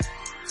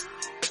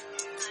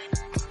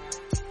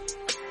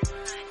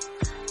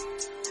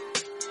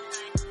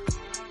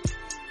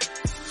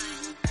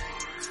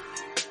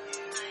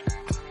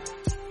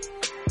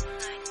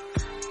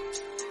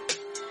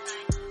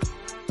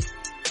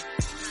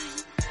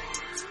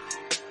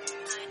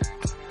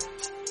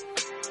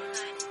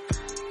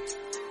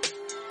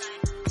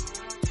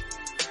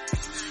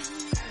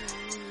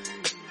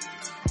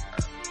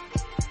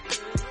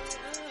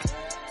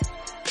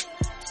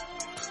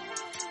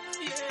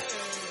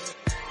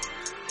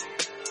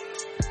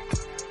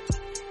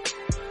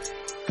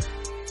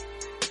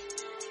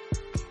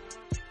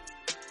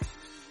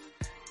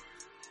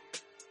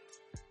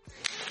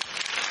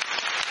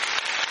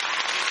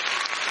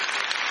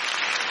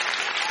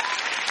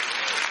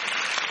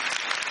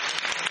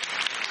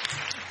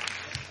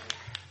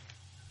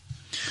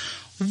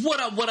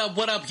What up, what up,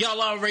 what up?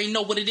 Y'all already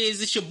know what it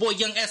is. It's your boy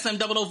Young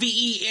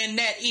SMOOVE, and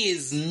that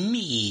is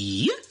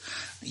me.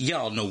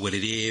 Y'all know what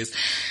it is.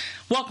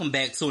 Welcome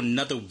back to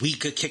another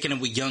week of Kicking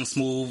It With Young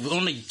Smooth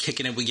on the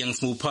Kicking It With Young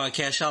Smooth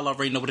podcast. Y'all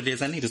already know what it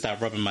is. I need to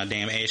stop rubbing my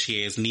damn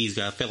ashy ass knees.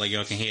 I feel like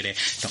y'all can hear that.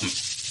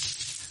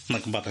 I'm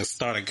like I'm about to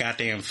start a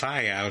goddamn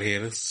fire out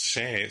here. This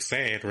is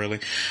sad, really.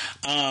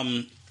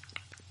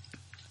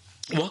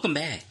 Welcome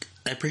back.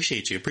 I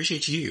appreciate you.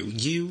 Appreciate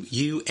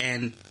you,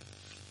 and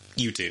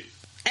you too.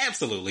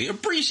 Absolutely.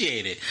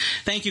 Appreciate it.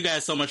 Thank you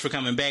guys so much for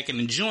coming back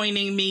and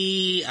joining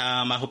me.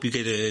 I hope you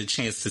get a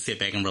chance to sit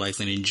back and relax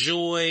and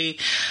enjoy.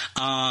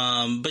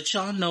 But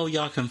y'all know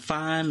y'all can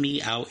find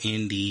me out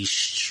in the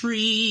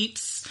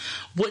streets.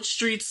 What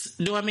streets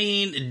do I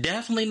mean?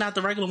 Definitely not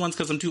the regular ones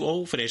because I'm too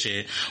old for that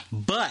shit.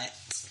 But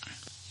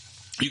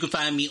you can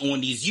find me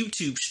on these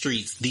YouTube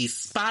streets, these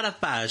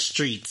Spotify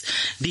streets,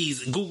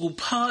 these Google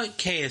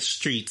Podcast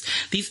streets,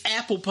 these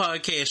Apple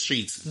Podcast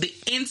streets, the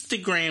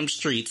Instagram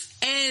streets,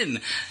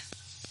 and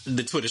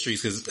the Twitter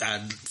streets, because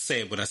I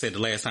said what I said the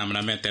last time, and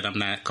I meant that I'm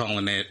not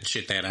calling that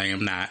shit that I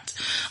am not.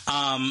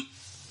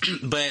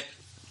 But,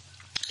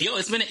 yo,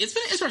 it's been an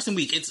interesting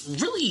week. It's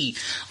really,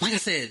 like I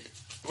said,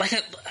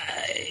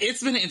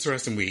 it's been an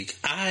interesting week.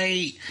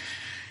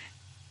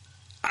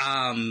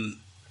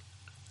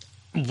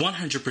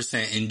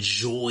 100%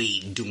 enjoy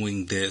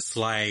doing this,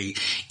 like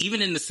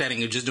even in the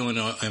setting of just doing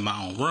it in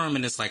my own room,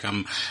 and it's like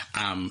I'm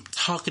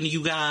talking to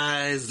you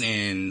guys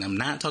and I'm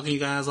not talking to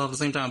you guys all at the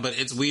same time, but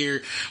it's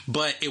weird,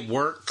 but it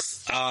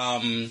works.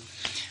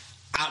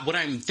 What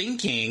I'm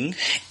thinking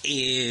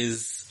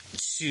is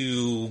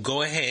to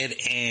go ahead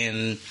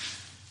and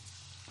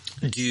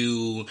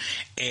do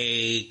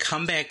a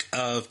comeback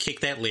of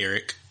Kick That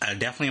Lyric. I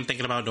definitely am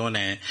thinking about doing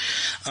that.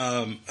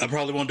 I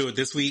probably won't do it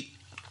this week,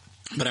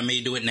 but I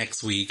may do it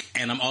next week.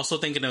 And I'm also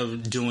thinking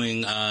of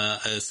doing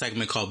a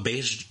segment called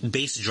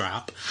Bass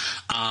Drop.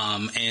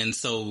 And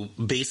so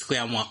basically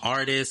I want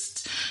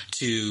artists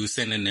to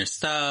send in their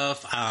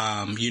stuff.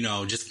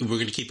 Just we're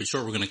going to keep it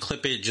short. We're going to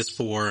clip it just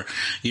for,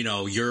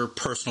 your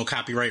personal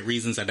copyright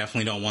reasons. I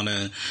definitely don't want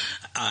to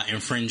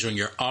infringe on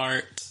your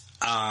art.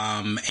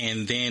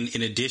 And then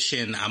in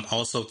addition, I'm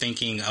also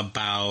thinking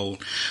about,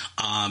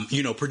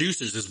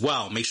 producers as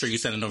well. Make sure you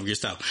send it over your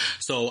stuff.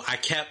 So I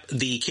kept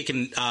the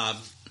Kickstand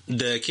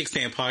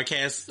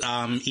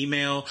Podcast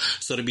email,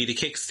 so to be the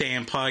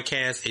Kickstand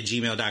Podcast at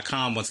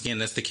gmail.com. Once again,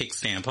 that's the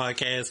Kickstand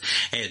Podcast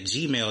at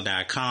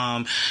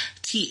gmail.com.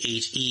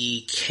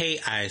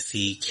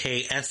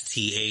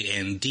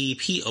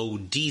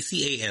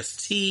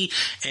 THEKICKSTANDPODCAST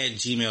at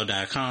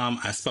gmail.com.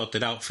 I spelled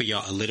it out for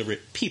y'all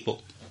illiterate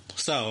people.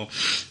 So,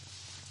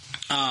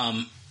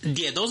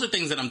 yeah, those are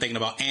things that I'm thinking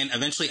about, and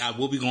eventually I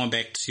will be going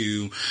back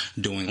to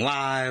doing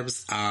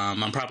lives.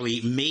 I'm probably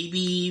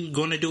maybe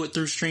going to do it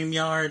through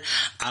StreamYard.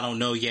 I don't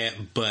know yet,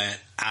 but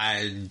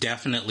I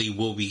definitely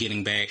will be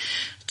getting back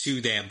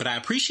to that. But I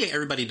appreciate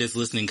everybody that's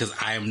listening, because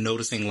I am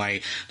noticing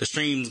like the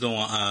streams going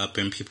up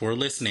and people are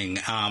listening.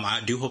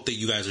 I do hope that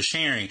you guys are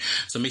sharing,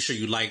 so make sure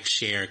you like,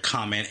 share,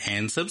 comment,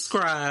 and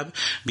subscribe,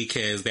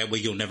 because that way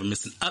you'll never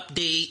miss an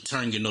update.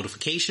 Turn your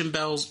notification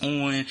bells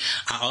on.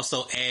 I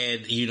also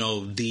add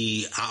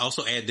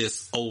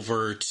this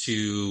over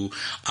to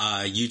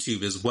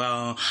YouTube as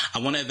well. I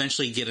want to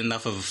eventually get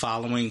enough of a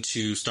following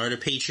to start a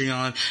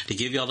Patreon to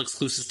give y'all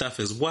exclusive stuff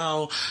as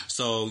well.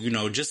 So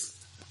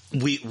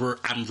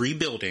I'm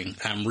rebuilding,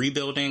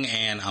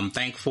 and I'm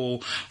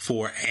thankful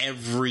for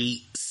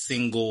every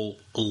single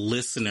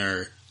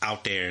listener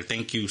out there.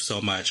 Thank you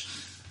so much.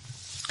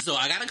 So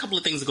I got a couple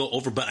of things to go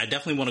over, but I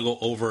definitely want to go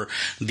over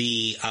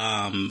the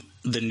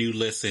new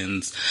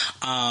listens.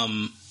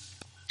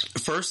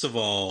 First of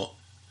all,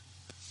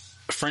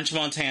 French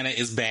Montana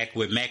is back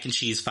with Mac and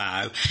Cheese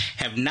 5.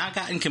 Have not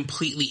gotten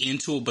completely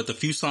into it, but the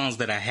few songs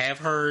that I have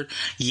heard,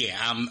 yeah,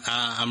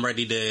 I'm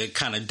ready to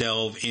kind of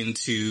delve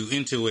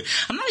into it.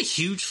 I'm not a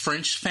huge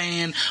French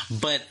fan,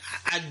 but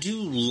I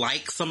do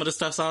like some of the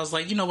stuff, so I was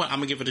like, you know what, I'm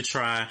gonna give it a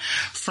try.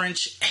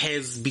 French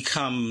has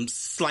become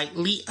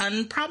slightly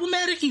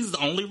unproblematic. He's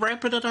the only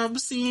rapper that I've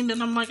seen,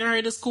 and I'm like,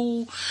 alright, that's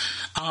cool.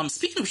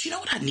 Speaking of, you know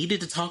what I needed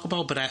to talk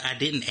about, but I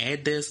didn't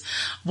add this?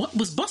 What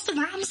was Busta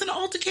Rhymes in the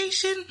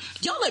altercation?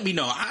 Y'all let me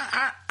know.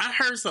 I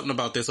heard something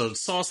about this or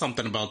saw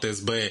something about this,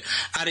 but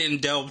I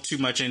didn't delve too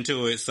much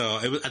into it. So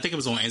I think it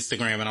was on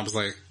Instagram, and I was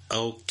like,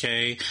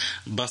 okay,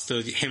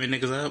 Busta hemming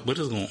niggas up? What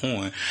is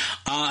going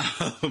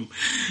on?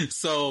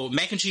 So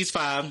Mac and Cheese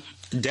 5,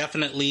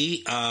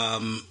 definitely,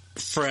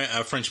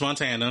 French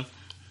Montana.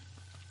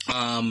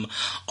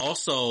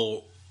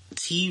 Also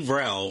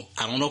T-Rel.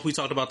 I don't know if we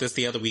talked about this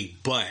the other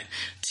week, but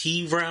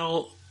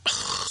T-Rel,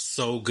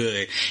 so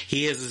good.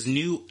 He has his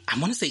new, I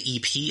want to say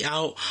EP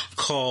out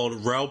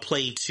called Rel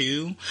Play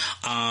 2,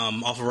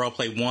 off of Rel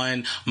Play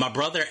 1. My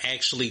brother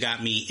actually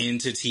got me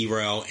into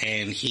T-Rel,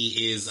 and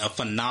he is a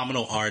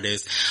phenomenal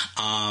artist.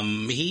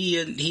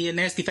 He a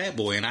nasty fat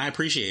boy, and I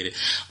appreciate it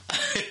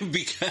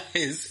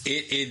because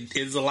it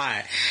is a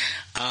lot.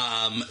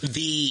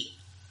 The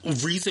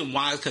reason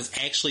why is because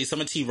actually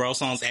some of T-Raw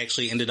songs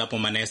actually ended up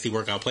on my Nasty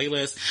Workout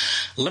playlist.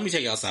 Let me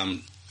tell y'all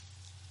something.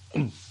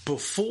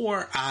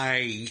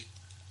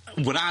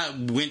 When I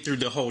went through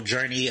the whole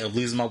journey of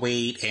losing my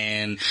weight,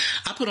 and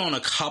I put on a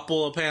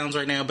couple of pounds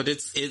right now, but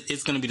it's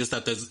going to be the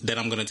stuff that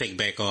I'm going to take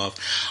back off.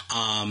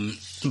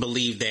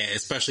 Believe that,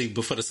 especially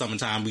before the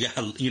summertime, we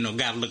gotta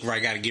look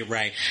right, gotta get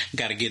right,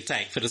 gotta get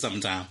tight for the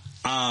summertime.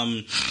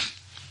 But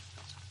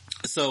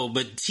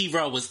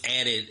T-Raw was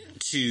added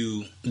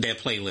to that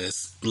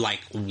playlist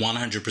like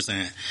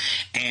 100%,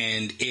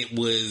 and it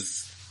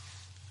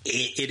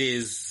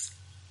is.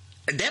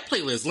 That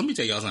playlist, let me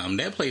tell y'all something.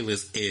 That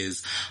playlist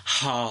is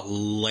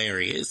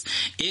hilarious.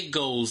 It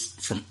goes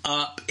from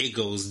up, it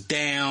goes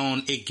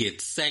down, it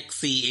gets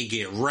sexy, it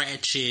gets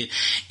ratchet.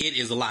 It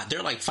is a lot. There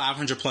are like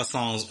 500 plus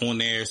songs on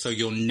there, so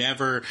you'll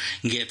never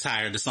get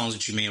tired. The songs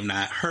that you may have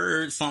not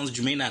heard, songs that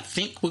you may not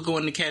think would go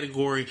in the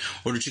category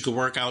or that you could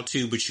work out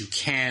to, but you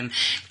can.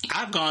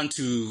 I've gone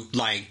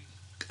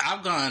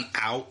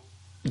out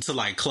to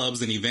like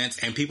clubs and events,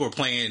 and people are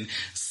playing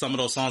some of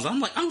those songs. I'm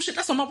like, oh shit,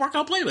 that's on my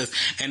workout playlist,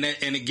 and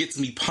it gets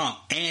me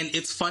pumped. And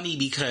it's funny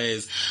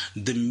because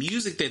the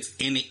music that's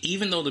in it,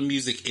 even though the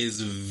music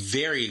is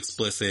very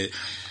explicit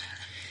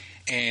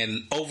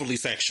and overly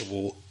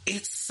sexual,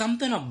 it's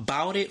something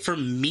about it for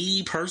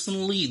me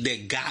personally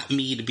that got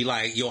me to be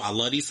like, yo, I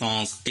love these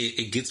songs.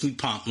 It gets me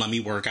pumped. Let me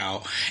work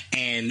out.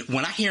 And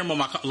when I hear them on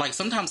my car, like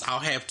sometimes I'll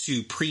have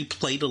to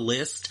pre-play the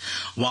list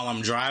while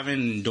I'm driving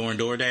and doing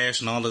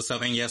DoorDash and all this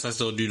stuff. And yes, I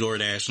still do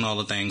DoorDash and all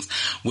the things,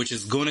 which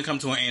is going to come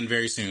to an end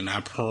very soon.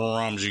 I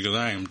promise you, because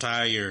I am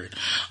tired.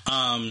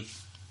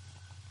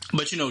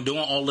 But doing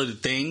all of the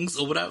things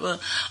or whatever,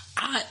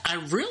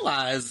 I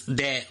realized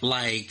that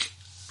like,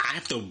 I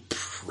have to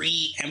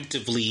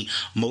preemptively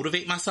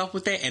motivate myself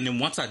with that, and then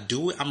once I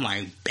do it, I'm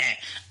like, bet,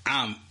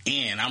 I'm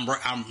in. I'm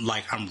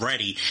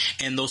ready,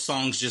 and those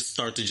songs just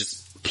start to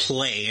just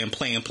play and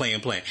play and play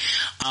and play.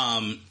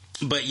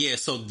 But yeah,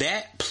 so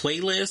that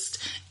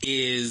playlist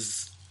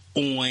is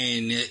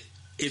on.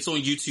 It's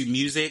on YouTube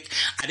Music.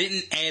 I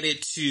didn't add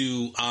it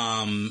to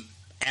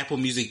Apple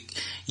Music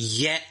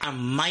yet. I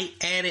might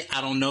add it.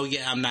 I don't know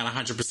yet. I'm not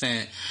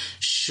 100%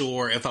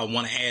 sure if I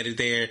want to add it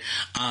there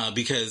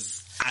because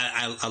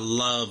I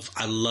love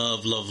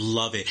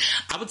it.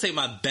 I would say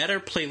my better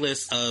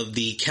playlist of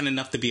the Ken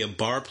Enough to Be a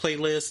Bar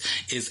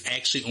playlist is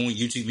actually on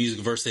YouTube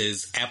Music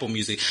versus Apple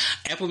Music.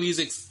 Apple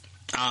Music's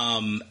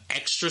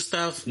extra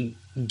stuff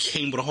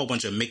came with a whole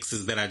bunch of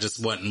mixes that I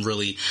just wasn't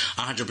really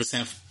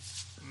 100%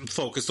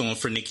 focused on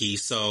for Nikki.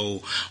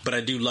 So, but I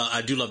do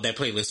love that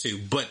playlist too.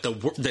 But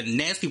the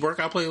Nasty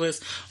Workout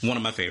playlist, one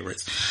of my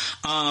favorites.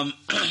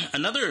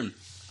 Another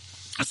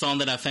a song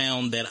that I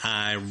found that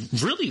I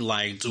really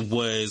liked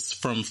was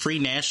from Free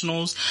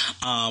Nationals,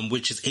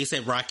 which is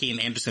A$AP Rocky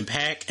and Anderson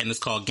 .Paak, and it's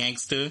called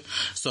Gangsta.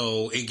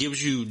 So it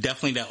gives you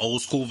definitely that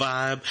old school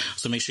vibe.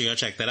 So make sure y'all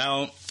check that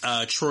out.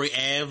 Troy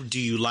Ave, Do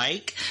You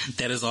Like?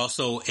 That is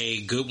also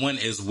a good one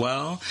as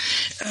well.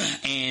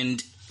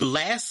 And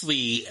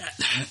lastly,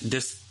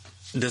 this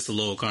a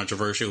little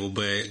controversial,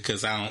 but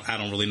because I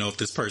don't really know if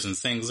this person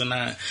sings or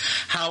not.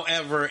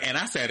 However, and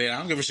I said it, I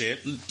don't give a shit.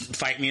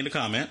 Fight me in the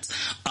comments.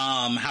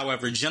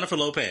 However, Jennifer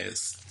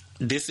Lopez,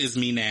 This Is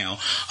Me Now.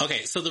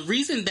 Okay, so the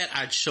reason that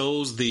I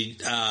chose the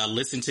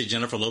listen to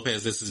Jennifer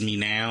Lopez, This Is Me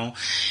Now,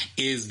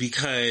 is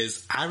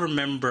because I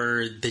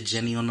remember the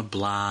Jenny on the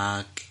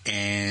Block,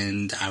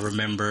 and I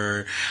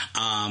remember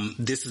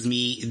This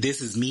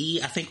Is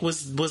Me, I think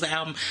was the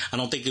album. I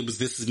don't think it was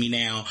This Is Me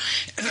Now.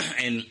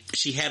 And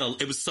she had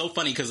it was so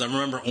funny because I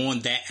remember on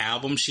that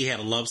album she had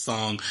a love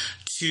song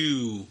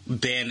to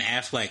Ben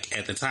Affleck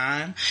at the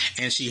time,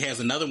 and she has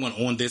another one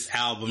on this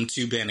album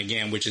to Ben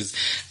again, which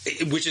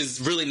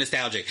is really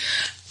nostalgic.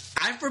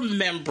 I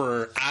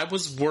remember I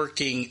was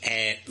working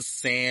at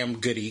Sam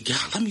Goody.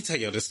 God, let me tell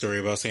you this story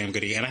about Sam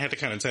Goody, and I had to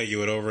kind of tell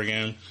you it over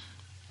again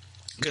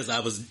because I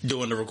was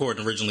doing the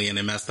recording originally and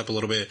it messed up a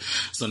little bit,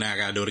 so now I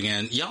gotta do it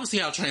again. Y'all see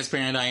how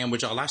transparent I am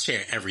with y'all? I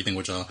share everything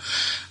with y'all.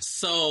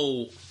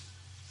 So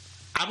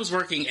I was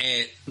working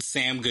at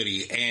Sam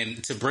Goody,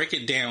 and to break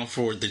it down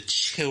for the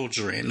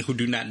children who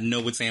do not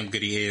know what Sam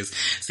Goody is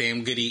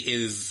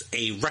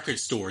a record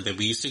store that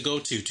we used to go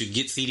to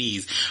get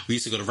CDs. We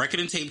used to go to Record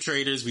and Tape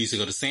Traders, we used to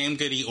go to Sam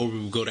Goody, or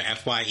we would go to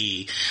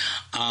FYE.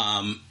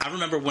 I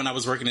remember when I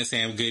was working at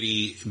Sam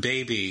Goody,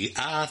 baby,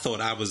 I thought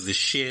I was the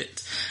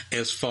shit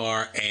as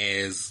far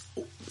as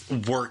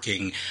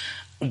working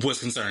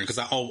was concerned, because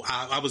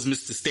I was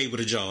Mr. Stay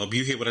with a Job.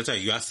 You hear what I tell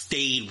you? I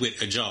stayed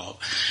with a job.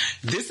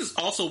 This is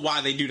also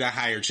why they do not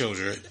hire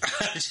children.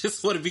 I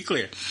just want to be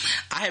clear.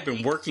 I have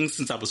been working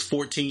since I was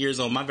 14 years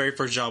old. My very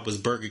first job was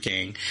Burger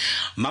King.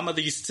 My mother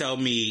used to tell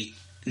me,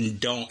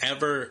 don't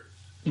ever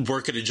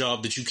work at a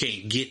job that you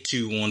can't get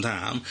to on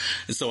time.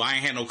 And so I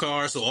ain't had no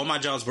car, so all my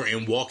jobs were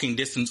in walking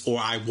distance, or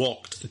I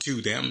walked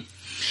to them.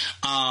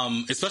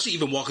 Especially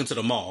even walking to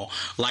the mall.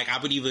 Like, I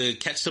would either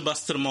catch the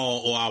bus to the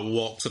mall or I would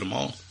walk to the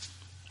mall.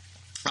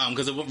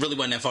 Because it really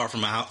wasn't that far from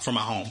my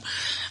home.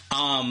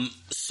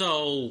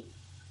 So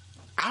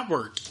I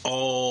worked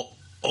all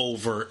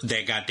over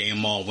that goddamn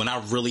mall. When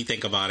I really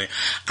think about it,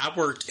 I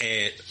worked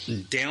at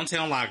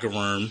Downtown Locker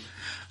Room.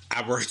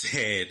 I worked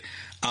at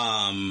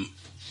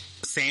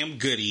Sam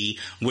Goody,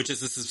 which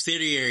is a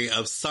subsidiary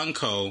of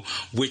Sunco,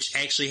 which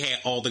actually had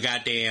all the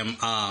goddamn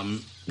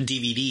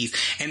DVDs.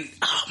 And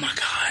oh my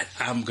god,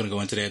 I'm gonna go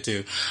into that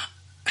too.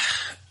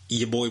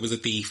 Your boy was a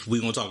thief.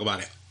 We're gonna talk about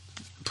it.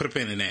 Put a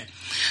pin in that.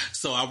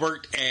 So I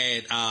worked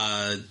at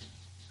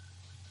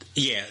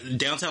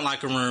Downtown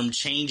Locker Room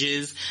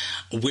Changes,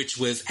 which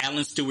was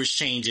Alan Stewart's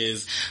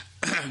Changes,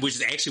 which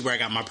is actually where I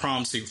got my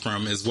prom suit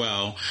from as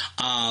well.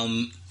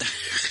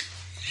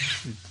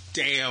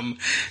 Damn,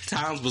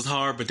 times was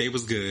hard, but they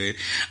was good.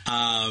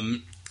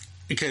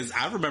 Because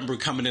I remember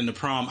coming into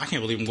prom. I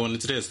can't believe I'm going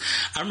into this.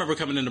 I remember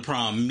coming into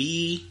prom.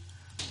 Me,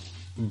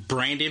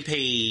 Brandon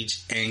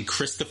Page, and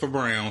Christopher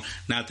Brown,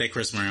 not that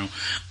Chris Brown,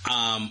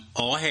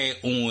 all had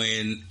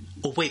on.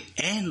 Oh wait,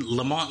 and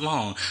Lamont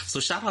Long. So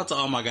shout out to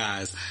all my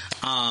guys.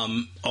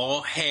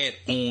 All had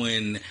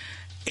on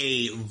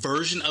a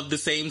version of the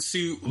same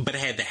suit, but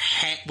it had the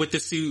hat with the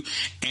suit,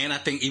 and I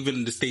think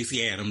even the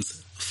Stacey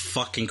Adams.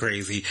 Fucking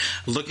crazy.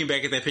 Looking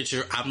back at that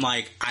picture, I'm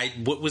like,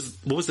 what was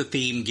the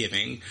theme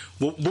giving?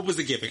 What was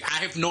it giving?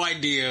 I have no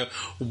idea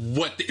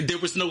there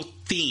was no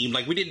theme.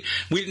 Like we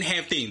didn't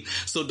have theme.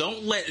 So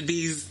don't let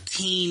these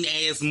teen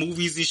ass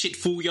movies and shit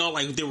fool y'all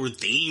like there were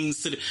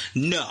themes to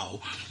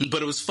no.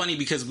 But it was funny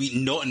because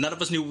none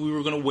of us knew we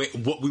were gonna wear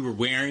what we were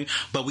wearing,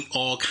 but we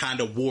all kind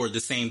of wore the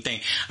same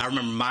thing. I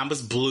remember mine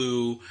was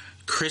blue,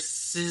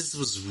 Chris's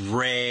was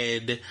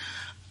red.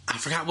 I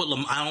forgot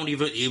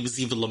it was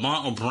either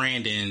Lamont or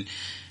Brandon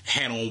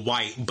had on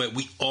white, but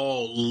we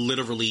all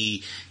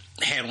literally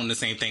had on the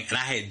same thing. And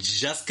I had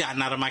just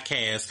gotten out of my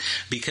cast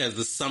because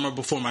the summer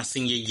before my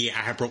senior year, I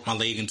had broke my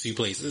leg in 2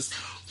 places.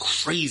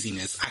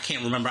 Craziness. I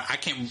can't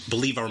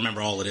believe I remember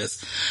all of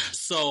this.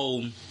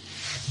 So,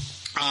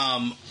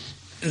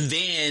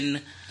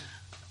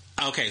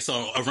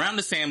 so around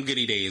the Sam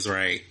Goody days,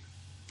 right?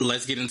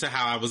 Let's get into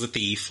how I was a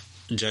thief.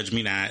 Judge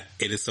me not.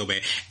 It is so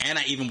bad. And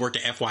I even worked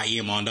at FYE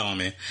in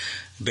Mondawmin.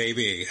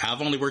 Baby, I've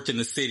only worked in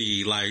the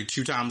city like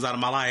 2 times out of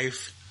my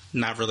life.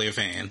 Not really a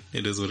fan.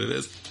 It is what it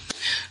is.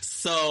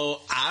 So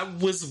I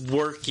was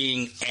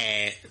working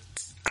at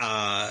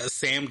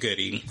Sam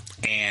Goody,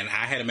 and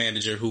I had a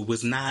manager who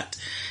was not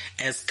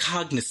as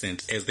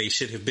cognizant as they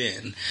should have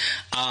been.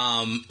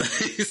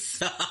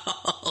 So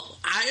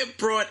I have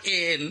brought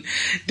in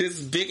this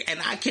big,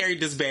 and I carried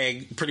this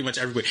bag pretty much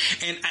everywhere.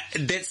 And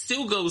that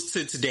still goes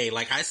to today.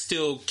 Like I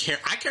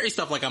carry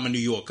stuff like I'm a New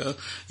Yorker.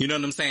 You know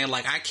what I'm saying?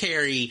 Like I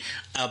carry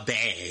a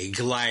bag.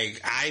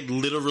 Like I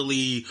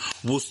literally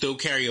will still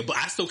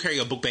I still carry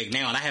a book bag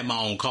now, and I have my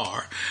own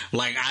car.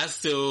 Like I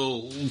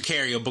still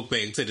carry a book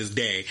bag to this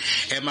day.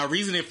 And my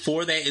reasoning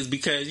for that is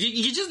because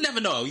you just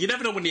never know. You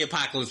never know when the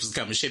apocalypse is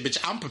coming. Shit, bitch,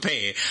 I'm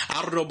prepared.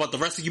 I don't know about the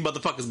rest of you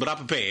motherfuckers, but I'm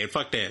prepared.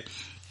 Fuck that.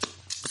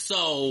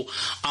 So,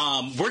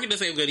 working the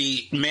Sam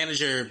Goody,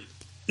 manager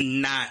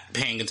not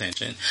paying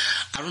attention.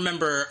 I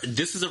remember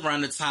this is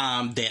around the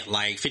time that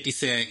like 50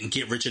 Cent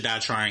Get Rich or Die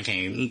Trying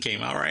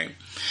came out, right?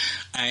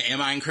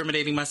 Am I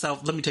incriminating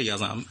myself? Let me tell y'all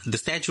something. The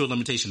statute of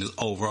limitation is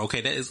over,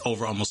 okay? That is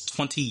over almost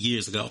 20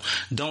 years ago.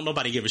 Don't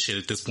nobody give a shit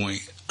at this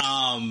point.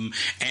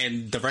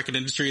 And the record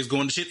industry is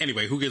going to shit.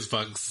 Anyway, who gives a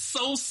fuck?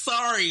 So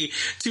sorry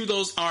to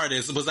those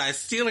artists. Was I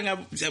stealing? I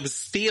was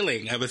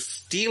stealing.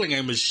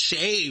 I'm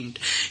ashamed.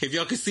 If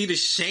y'all could see the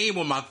shame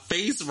on my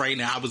face right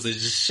now, I was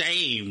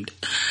ashamed.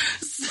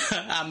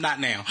 I'm not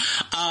now.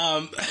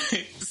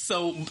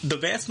 So the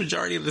vast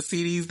majority of the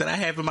CDs that I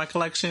have in my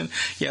collection,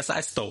 yes,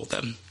 I stole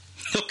them.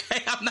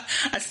 Okay,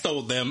 I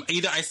stole them.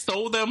 Either I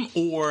stole them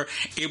or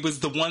it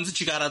was the ones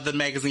that you got out of the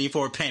magazine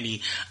for a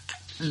penny.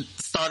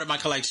 Started my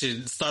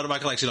collection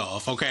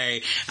off.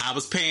 Okay, I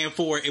was paying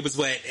for it. It was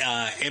what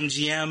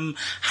MGM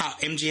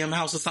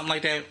House or something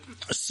like that.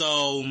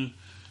 So,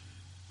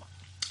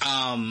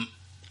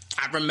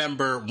 I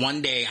remember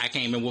one day I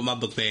came in with my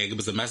book bag. It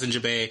was a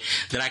messenger bag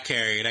that I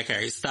carried. I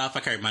carried stuff.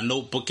 I carried my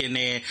notebook in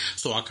there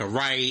so I could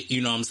write,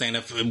 you know what I'm saying,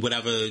 if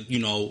whatever,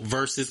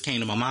 verses came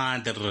to my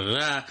mind, I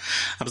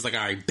was like, all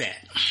right,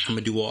 bet. I'm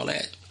gonna do all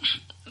that.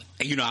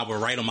 I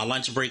would write on my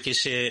lunch break and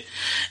shit.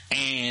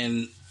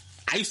 And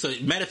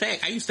matter of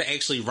fact, I used to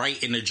actually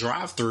write in the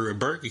drive-thru at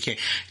Burger King.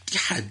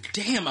 God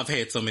damn, I've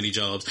had so many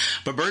jobs.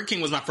 But Burger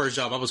King was my first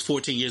job. I was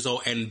 14 years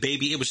old, and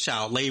baby, it was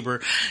child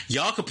labor.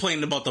 Y'all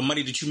complaining about the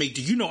money that you make.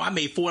 Do you know I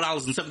made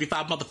 $4.75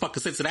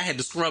 motherfucking cents, and I had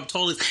to scrub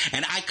toilets,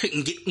 and I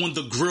couldn't get on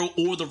the grill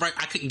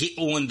I couldn't get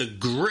on the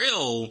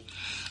grill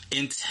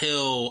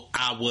until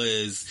I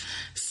was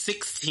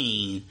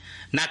 16.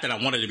 Not that I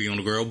wanted to be on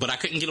the grill, but I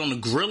couldn't get on the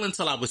grill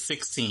until I was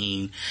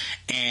 16,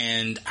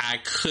 and I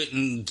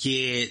couldn't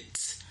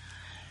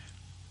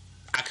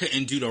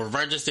do the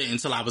register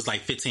until I was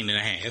like 15 and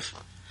a half.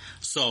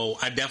 So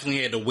I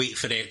definitely had to wait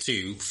for that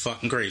too.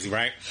 Fucking crazy,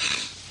 right?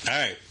 All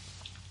right.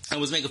 I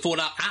was making $4.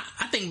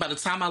 I think by the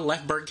time I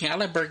left Burger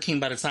King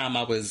by the time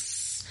I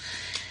was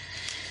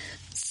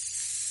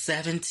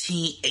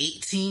 17,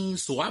 18.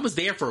 So I was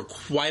there for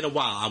quite a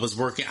while. I was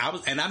working.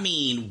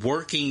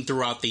 Working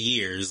throughout the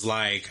years.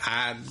 Like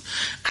I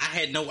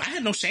had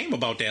no shame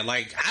about that.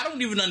 Like I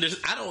don't even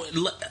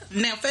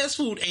now fast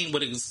food ain't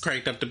what it's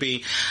cracked up to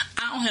be.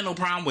 I don't have no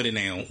problem with it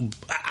now.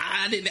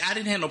 I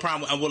didn't have no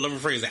problem. I will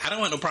rephrase it. I don't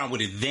have no problem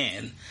with it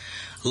then.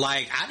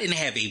 Like I didn't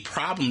have a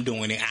problem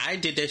doing it. I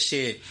did that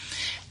shit,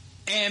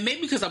 and maybe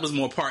because I was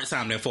more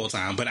part-time than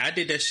full-time, but I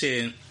did that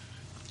shit.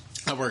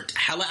 I worked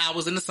hella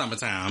hours in the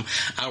summertime.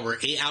 I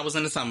worked 8 hours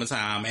in the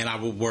summertime, and I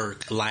would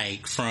work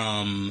like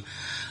from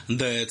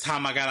the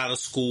time I got out of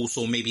school.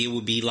 So maybe it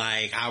would be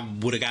like I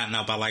would have gotten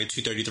out by like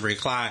 2:30, 3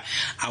 o'clock.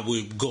 I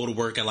would go to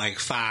work at like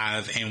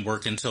 5 and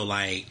work until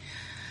like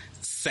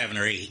 7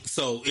 or 8.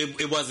 So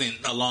it wasn't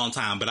a long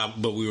time,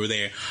 but we were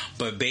there.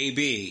 But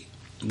baby,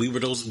 we were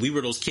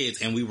those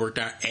kids, and we worked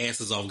our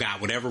asses off,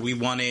 got whatever we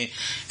wanted,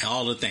 and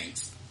all the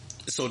things.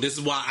 So this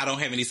is why I don't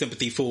have any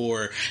sympathy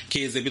for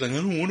kids that be like, I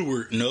don't want to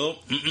work. No,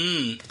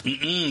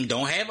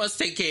 don't have us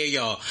take care of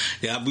y'all.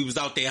 Yeah, we was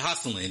out there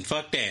hustling.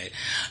 Fuck that.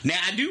 Now,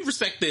 I do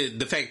respect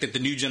the fact that the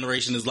new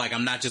generation is like,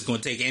 I'm not just going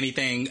to take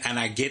anything, and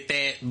I get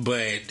that,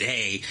 but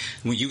hey,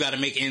 when you got to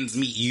make ends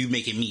meet, you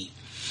make it meet.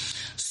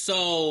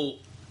 So,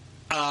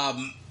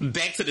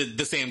 back to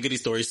the Sam Goody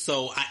story.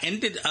 So, I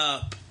ended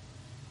up,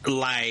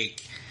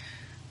 like,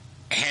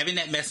 having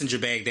that messenger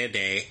bag that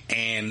day,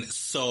 and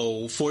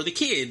so for the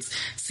kids,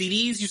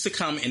 CDs used to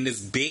come in this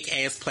big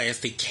ass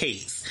plastic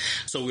case.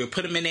 So we would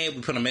put them in there.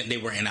 They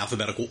were in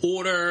alphabetical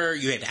order.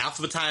 You had to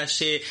alphabetize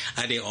shit.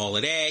 I did all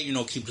of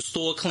that. Keep the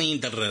store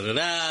clean. Da da da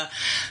da.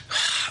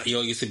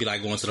 Yo, used to be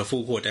like going to the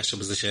food court. That shit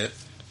was the shit.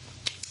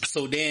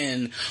 So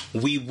then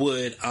we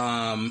would.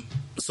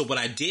 So what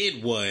I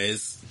did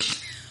was.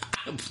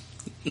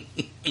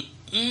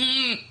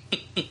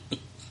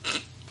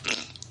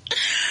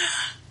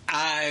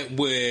 I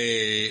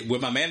would,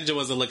 when my manager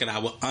wasn't looking, I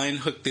would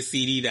unhook the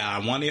CD that I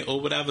wanted or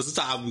whatever.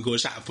 Sometimes I would go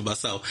shop for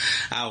myself.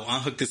 I would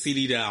unhook the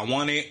CD that I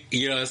wanted,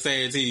 you know what I'm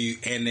saying to you,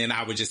 and then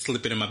I would just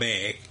slip it in my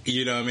bag,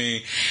 you know what I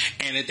mean?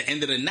 And at the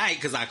end of the night,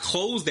 because I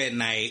closed that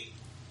night,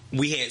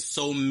 we had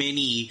so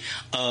many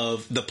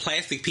of the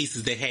plastic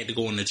pieces that had to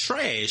go in the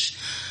trash.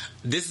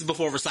 This is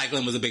before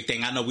recycling was a big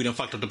thing. I know we done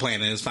fucked up the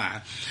planet, it's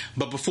fine.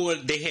 But before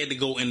they had to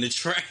go in the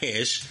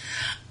trash,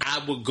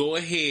 I would go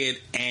ahead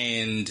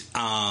and,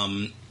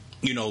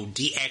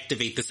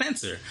 deactivate the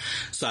sensor.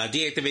 So I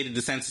deactivated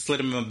the sensor, slid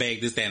them in my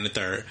bag, this, that, and the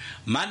third.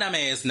 My dumb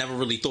ass never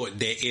really thought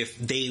that if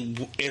the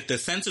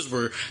sensors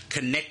were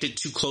connected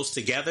too close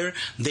together,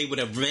 they would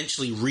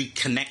eventually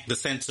reconnect the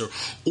sensor,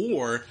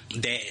 or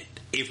that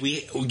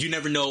you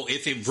never know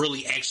if it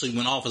really actually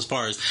went off as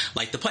far as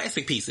like the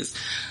plastic pieces.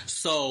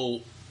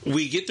 So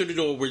we get through the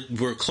door,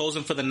 we're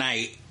closing for the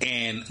night,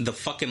 and the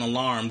fucking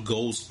alarm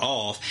goes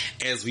off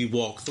as we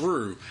walk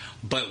through.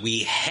 But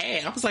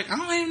I was like, I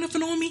don't have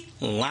nothing on me.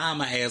 Lying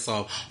my ass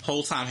off.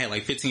 Whole time had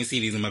like 15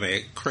 CDs in my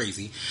bag.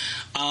 Crazy.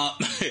 And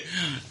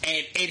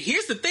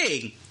here's the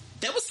thing.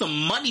 That was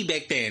some money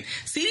back then.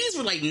 CDs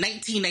were like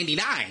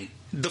 $19.99.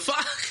 The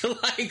fuck?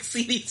 Like,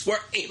 CDs were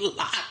a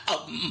lot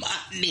of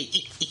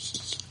money.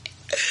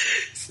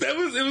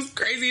 It was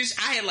crazy.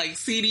 I had like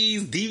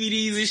CDs,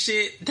 DVDs and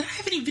shit. Did I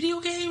have any video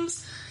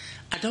games?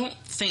 I don't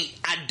think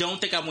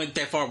I went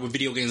that far with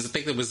video games. I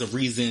think there was a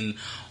reason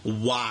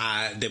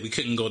why that we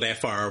couldn't go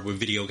that far with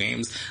video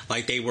games.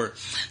 Like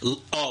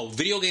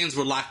video games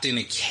were locked in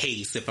a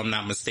case, if I'm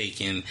not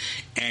mistaken,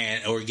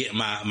 or getting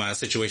my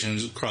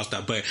situations crossed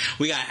out. But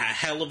we got a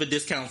hell of a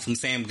discount from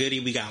Sam Goody.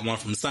 We got one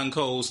from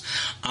Suncoast.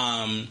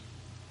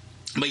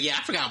 But yeah,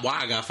 I forgot why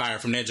I got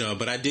fired from that job,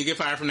 but I did get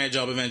fired from that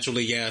job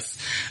eventually. Yes,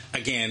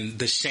 again,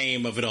 the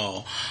shame of it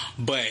all.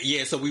 But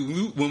yeah, so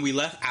when we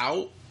left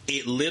out,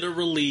 it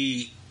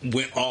literally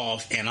went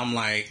off, and I'm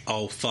like,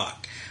 oh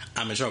fuck,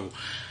 I'm in trouble.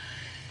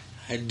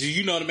 Do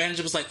you know, the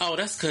manager was like, oh,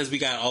 that's because we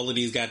got all of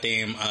these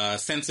goddamn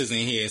sensors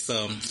in here,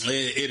 so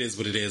it is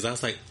what it is. I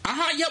was like,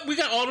 yep, we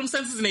got all them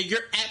sensors in there.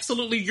 You're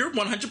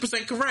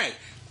 100% correct.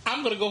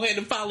 I'm going to go ahead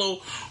and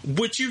follow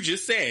what you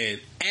just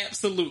said.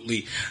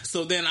 Absolutely.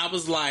 So then I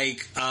was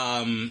like,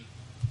 it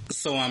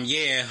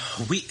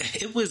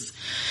was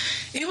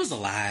a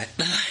lot.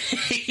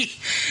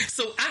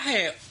 So I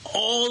had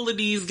all of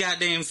these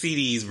goddamn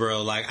CDs,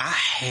 bro. Like, I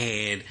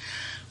had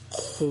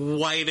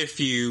quite a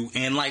few.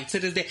 And like, to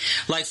this day,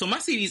 like, so my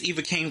CDs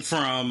either came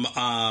from,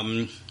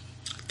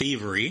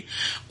 thievery,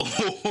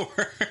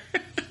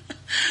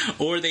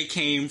 or they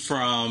came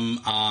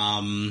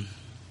from,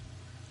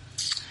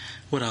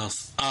 what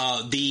else?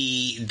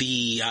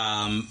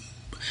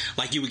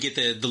 Like you would get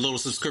the little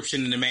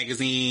subscription in the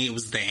magazine. It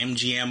was the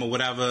MGM or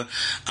whatever.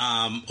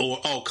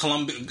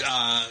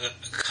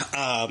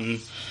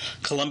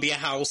 Columbia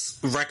House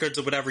Records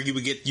or whatever. You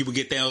would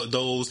get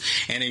those,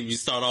 and then you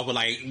start off with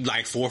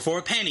like 4 for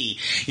a penny.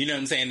 You know what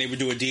I'm saying? They would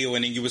do a deal,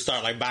 and then you would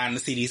start like buying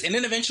the CDs, and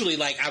then eventually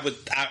like I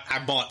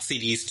bought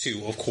CDs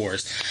too, of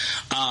course.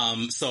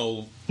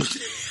 So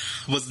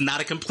was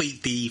not a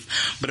complete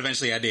thief, but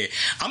eventually I did.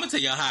 I'm gonna tell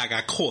y'all how I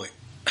got caught.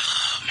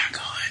 Oh my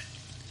god.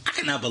 I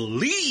cannot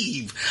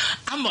believe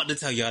I'm about to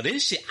tell y'all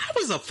this shit. I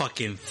was a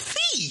fucking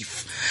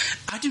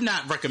thief. I do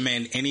not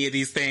recommend any of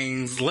these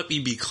things. Let me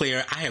be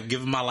clear. I have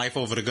given my life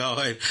over to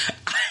God.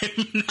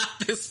 I'm not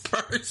this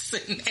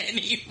person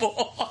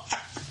anymore.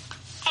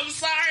 I'm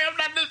sorry, I'm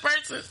not this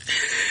person.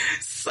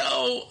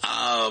 So,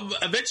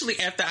 eventually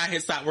after I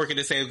had stopped working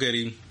at Sam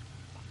Goody,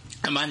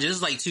 and mind you, this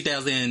is like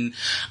 2000,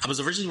 I was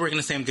originally working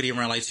at Sam Goody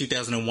around like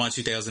 2001,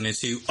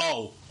 2002.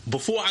 Oh,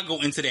 before I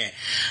go into that,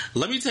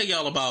 let me tell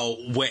y'all about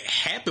what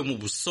happened,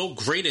 what was so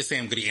great at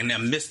Sam Goody, and I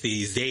miss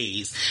these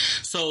days.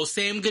 So,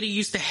 Sam Goody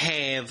used to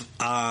have,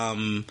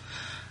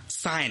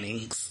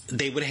 signings.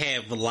 They would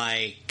have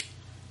like,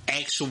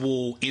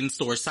 actual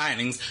in-store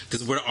signings,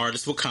 because where the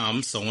artists would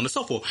come, so on and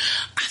so forth.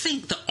 I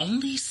think the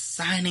only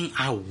signing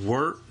I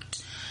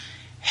worked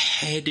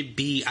had to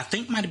be, I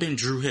think might have been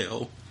Drew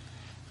Hill.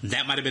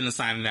 That might have been the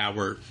signing that I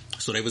worked.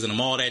 So they was in the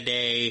mall that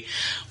day.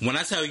 When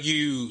I tell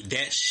you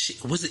that shit,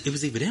 it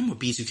was either them or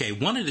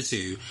B2K, one of the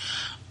two.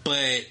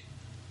 But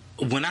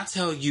when I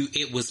tell you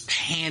it was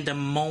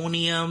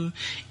pandemonium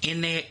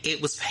in there,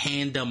 it was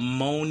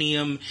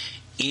pandemonium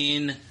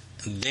in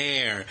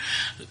there.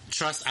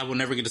 Trust, I will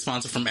never get a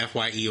sponsor from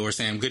FYE or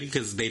Sam Goody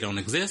because they don't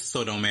exist,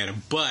 so it don't matter.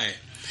 But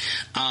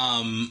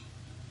I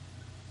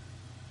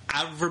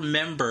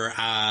remember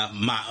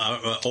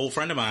my old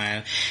friend of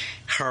mine,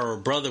 her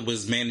brother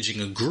was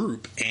managing a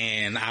group,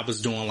 and I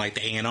was doing like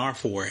the A&R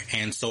for it,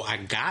 and so I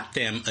got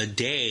them a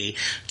day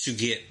to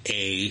get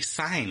a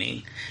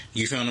signing.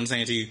 You feel what I'm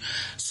saying to you?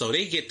 So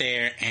they get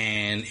there,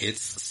 and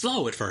it's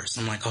slow at first.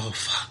 I'm like, oh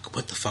fuck,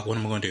 what the fuck, what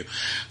am I going to do?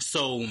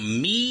 So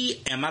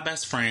me and my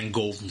best friend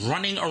go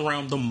running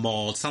around the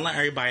mall, telling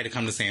everybody to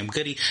come to Sam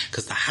Goody,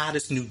 because the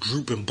hottest new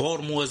group in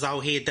Baltimore is out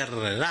here,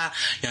 da-da-da-da.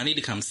 Y'all need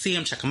to come see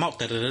them, check them out,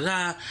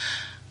 da-da-da-da.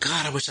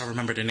 God, I wish I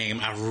remembered the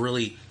name. I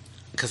really...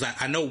 Because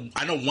I know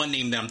one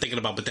name that I'm thinking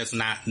about, but that's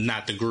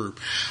not the group.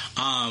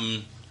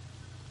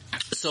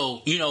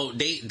 So, you know,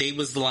 they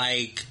was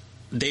like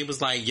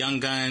Young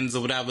Guns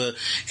or whatever,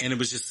 and it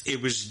was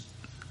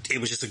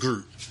just a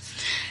group.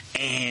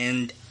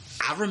 And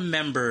I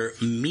remember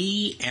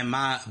me and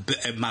my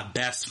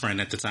best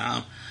friend at the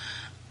time,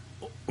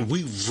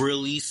 we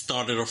really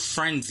started a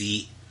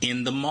frenzy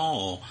in the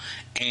mall,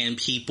 and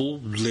people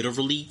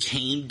literally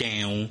came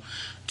down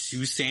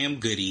to Sam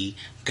Goody,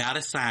 got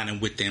a signing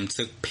with them,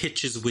 took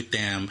pictures with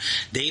them.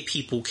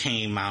 People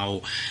came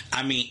out.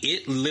 I mean,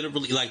 it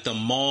literally, like, the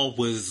mall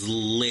was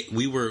lit.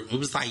 It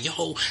was like,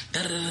 yo,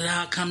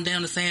 da-da-da-da, come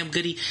down to Sam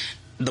Goody.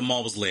 The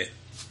mall was lit.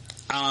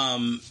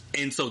 And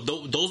so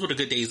those were the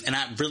good days, and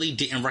I really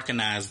didn't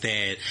recognize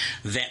that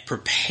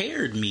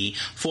prepared me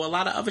for a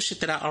lot of other shit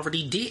that I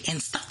already did and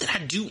stuff that I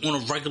do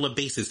on a regular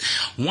basis.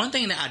 One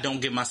thing that I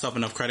don't give myself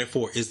enough credit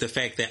for is the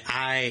fact that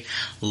I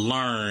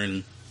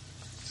learn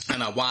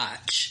and I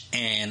watch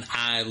and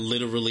I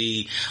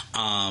literally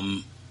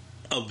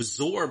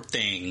absorb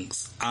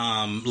things.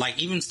 Like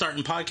even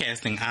starting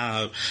podcasting,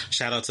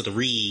 shout out to the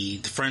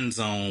Read, Friend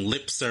Zone,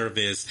 Lip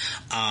Service,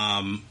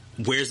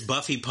 Where's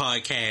Buffy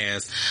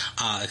podcast,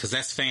 because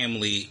that's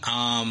family.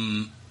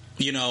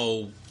 You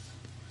know,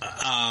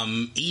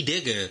 E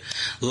Digger,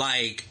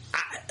 like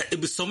it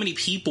was so many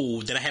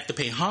people that I have to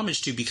pay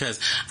homage to because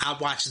I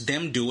watched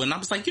them do it, and I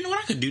was like, you know what,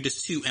 I could do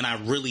this too, and I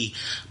really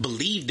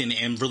believed in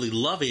it and really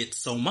love it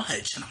so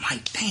much, and I'm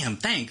like, damn,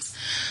 thanks.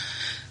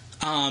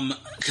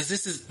 Because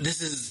this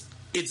is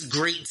it's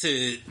great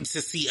to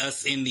see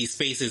us in these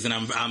spaces, and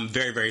I'm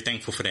very, very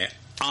thankful for that.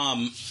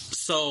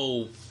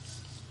 So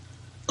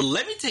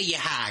let me tell you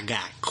how I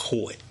got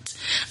caught.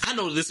 I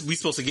know we're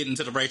supposed to get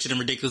into the ratchet and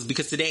ridiculous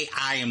because today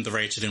I am the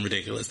ratchet and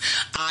ridiculous.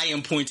 I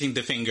am pointing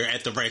the finger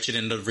at the ratchet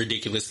and the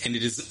ridiculous, and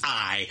it is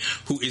I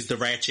who is the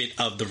ratchet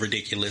of the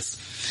ridiculous.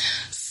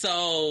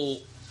 So,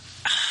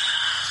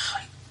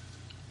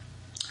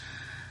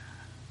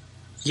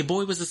 your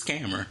boy was a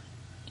scammer.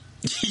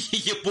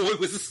 Your boy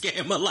was a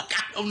scammer. Like,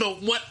 I don't know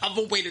what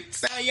other way to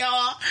tell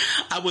y'all.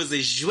 I was a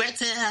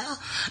jouetter.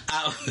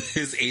 I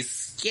was a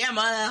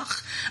scammer.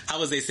 I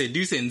was a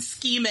seducing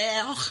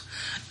schemer.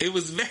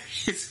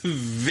 It's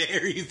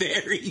very,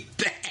 very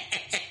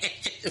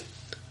bad.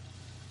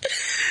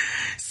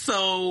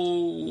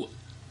 So,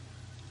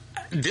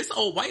 this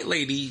old white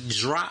lady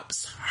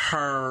drops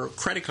her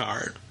credit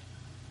card.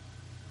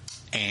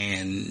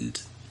 And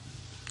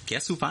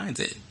guess who finds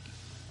it?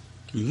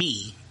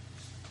 Me.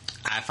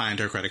 I find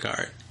her credit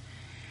card.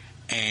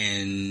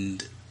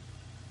 And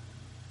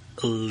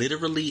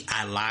literally,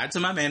 I lied to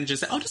my manager and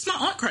said, oh, this is my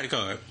aunt's credit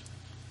card.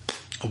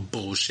 Oh,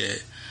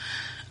 bullshit.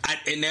 I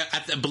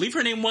believe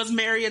her name was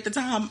Mary at the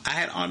time. I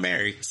had Aunt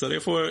Mary. So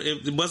therefore,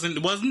 that wasn't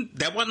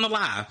a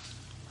lie.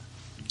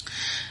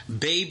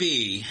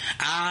 Baby,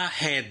 I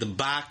had the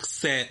box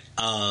set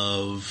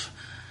of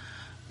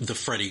the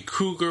Freddy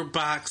Krueger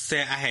box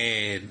set. I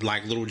had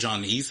like Little John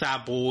and the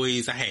Eastside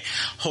Boys. I had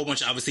a whole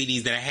bunch of other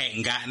CDs that I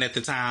hadn't gotten at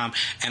the time,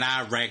 and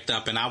I racked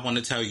up, and I want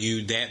to tell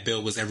you that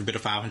bill was every bit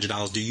of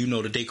 $500. Do you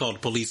know that they called the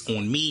police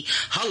on me?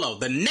 Hello,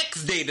 the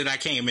next day that I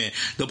came in,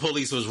 the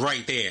police was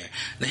right there.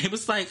 It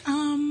was like,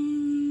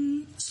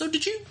 so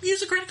did you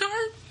use a credit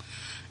card?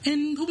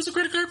 And who was the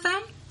credit card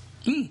from?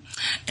 And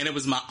it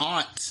was my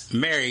aunt,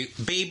 Mary.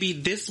 Baby,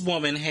 this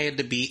woman had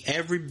to be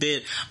every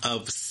bit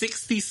of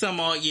 60 some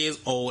odd years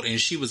old,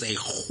 and she was a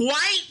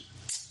white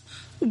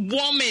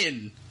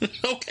woman.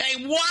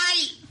 Okay,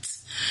 white.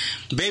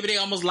 Baby, they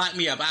almost locked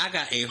me up. I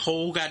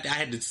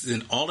had to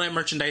send all that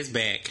merchandise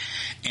back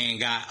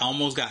and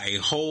almost got a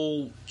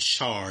whole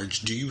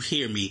charge. Do you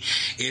hear me?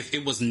 If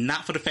it was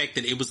not for the fact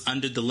that it was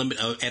under the limit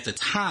of, at the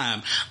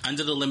time,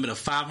 under the limit of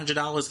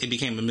 $500, it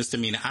became a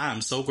misdemeanor. I am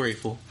so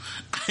grateful.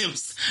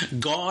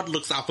 God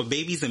looks out for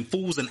babies and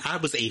fools, and I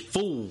was a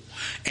fool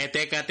at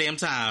that goddamn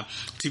time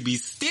to be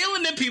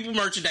stealing them people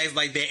merchandise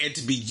like that and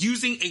to be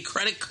using a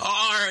credit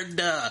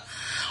card.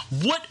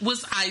 What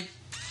was I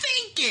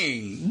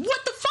thinking?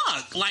 What the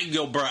fuck? Like,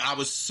 yo, bro,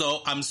 I'm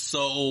so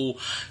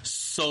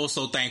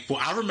thankful.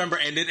 I remember,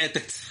 and then at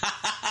the time,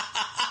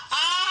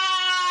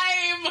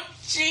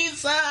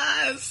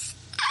 Jesus,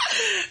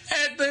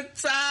 at the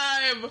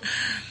time,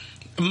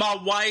 my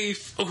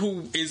wife,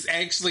 who is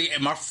actually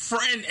my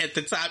friend at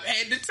the time,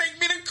 had to take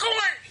me to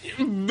court.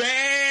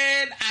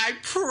 Man, I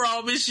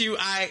promise you,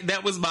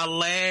 that was my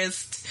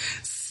last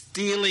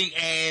stealing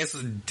ass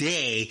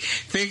day,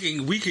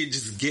 thinking we could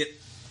just get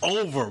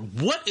over.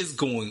 What is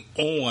going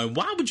on?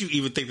 Why would you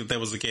even think that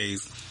was the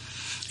case?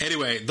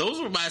 Anyway,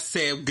 those were my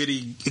Sam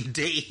Goody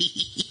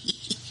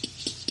days.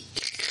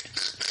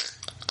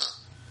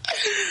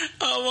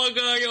 Oh my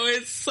god, yo,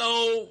 it's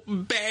so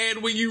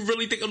bad when you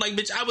really think of, like,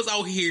 bitch, I was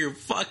out here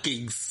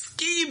fucking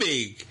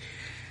scheming.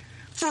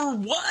 For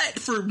what?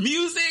 For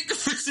music?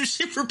 For some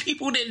shit for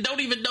people that don't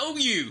even know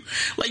you.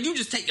 Like, you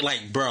just take it,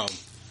 like, bro,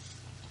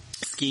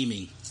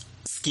 scheming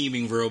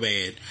real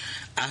bad.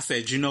 I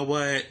said, you know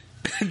what?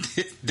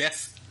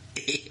 That's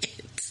it.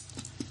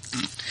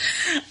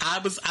 I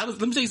was, let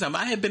me tell you something.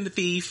 I had been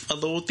a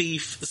little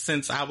thief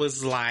since I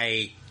was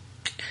like,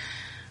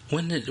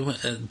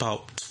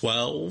 about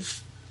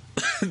 12?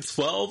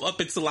 12 up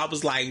until I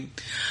was like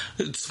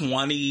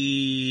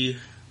 20,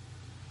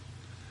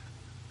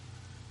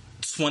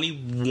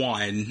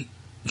 21.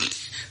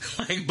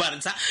 Like, by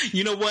the time,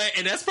 you know what?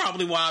 And that's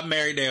probably why I'm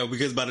married now,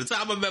 because by the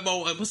time I met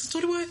was it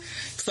 21?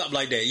 Something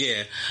like that,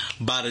 yeah.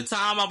 By the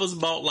time I was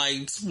about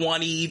like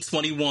 20,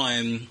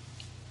 21,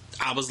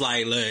 I was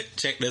like, look,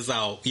 check this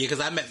out. Yeah, because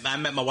I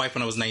met my wife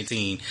when I was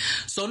 19.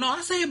 So, no,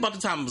 I say about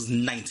the time I was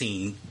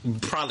 19.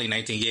 Probably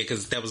 19, yeah,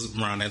 because that was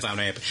around that time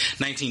that happened.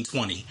 19,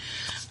 20.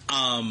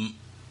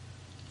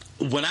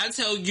 When I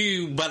tell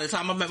you, by the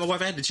time I met my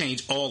wife, I had to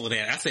change all of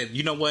that. I said,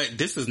 you know what?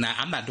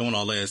 I'm not doing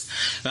all this.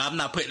 I'm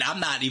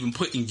not even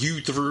putting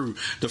you through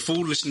the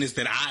foolishness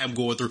that I am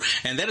going through.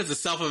 And that is a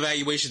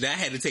self-evaluation that I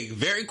had to take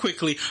very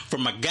quickly for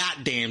my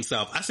goddamn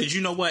self. I said, you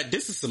know what?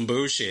 This is some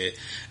bullshit.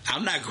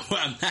 I'm not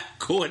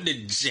going to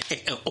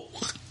jail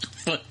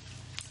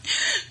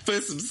for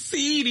some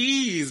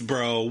CDs,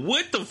 bro.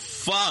 What the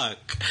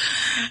fuck?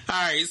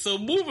 Alright, so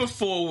moving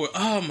forward,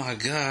 oh my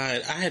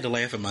god, I had to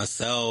laugh at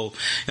myself.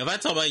 If I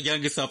told my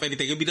younger self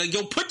anything, it'd be like,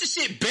 yo, put the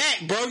shit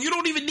back, bro. You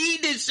don't even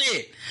need this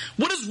shit.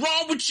 What is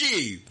wrong with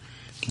you?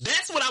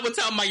 That's what I would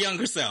tell my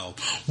younger self.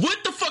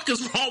 What the fuck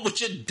is wrong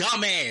with your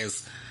dumb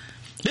ass?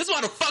 This is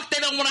why the fuck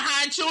they don't want to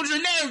hide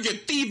children now, you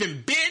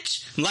thieving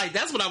bitch. Like,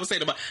 that's what I would say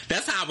to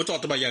that's how I would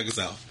talk to my younger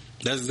self.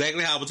 That's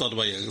exactly how I would talk to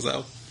my younger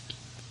self.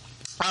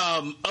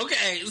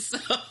 Okay, so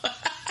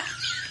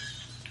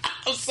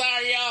I'm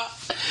sorry, y'all.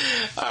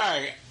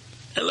 Alright,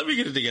 let me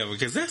get it together,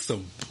 because that's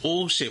some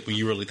bullshit when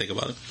you really think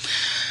about it.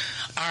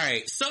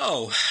 Alright,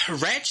 so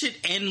ratchet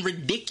and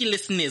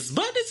ridiculousness,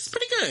 but it's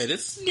pretty good.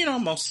 It's, you know,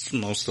 mostly.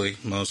 We're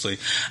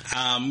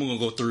gonna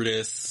go through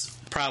this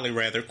probably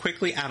rather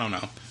quickly. I don't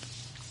know.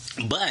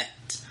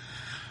 But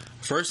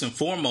first and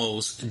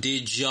foremost,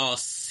 did y'all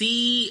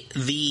see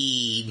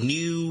the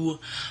new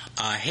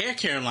hair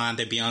care line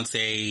that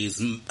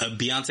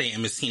Beyonce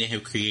and Miss Tina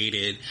have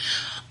created,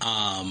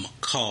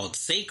 called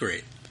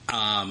Sacred,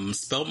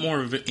 spelled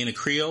more in a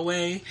Creole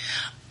way?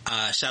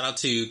 Shout out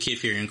to Kid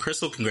Fury and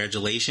Crystal.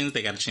 Congratulations.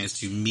 They got a chance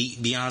to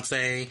meet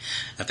Beyonce.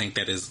 I think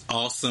that is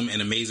awesome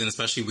and amazing,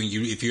 especially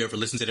if you ever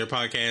listen to their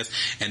podcast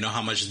and know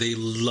how much they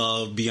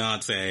love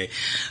Beyonce.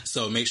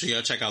 So make sure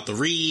y'all check out the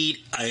read.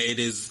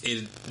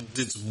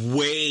 It's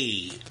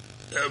way,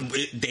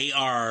 they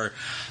are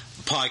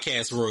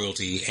podcast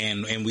royalty,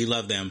 and we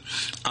love them.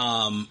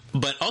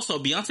 But also,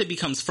 Beyonce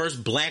becomes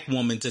first black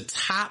woman to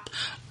top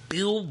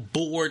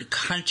Billboard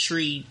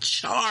country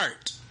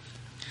chart.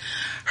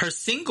 Her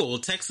single,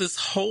 Texas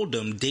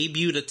Hold'em,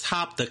 debuted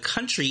atop the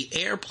country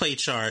airplay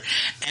chart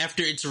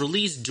after its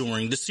release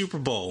during the Super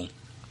Bowl.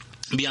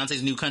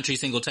 Beyonce's new country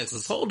single,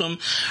 Texas Hold'em,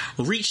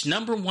 reached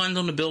number 1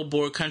 on the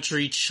Billboard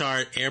country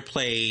chart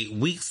airplay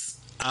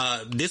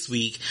this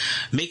week,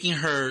 making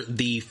her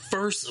the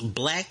first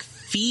black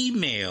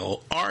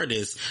female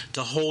artist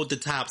to hold the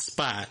top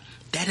spot.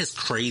 That is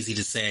crazy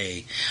to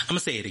say. I'm gonna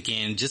say it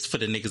again just for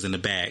the niggas in the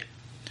back.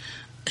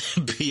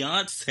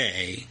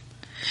 Beyonce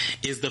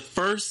is the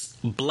first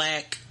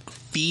black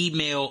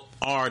female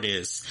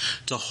artist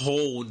to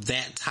hold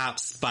that top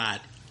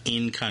spot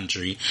in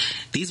country.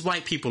 These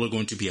white people are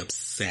going to be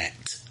upset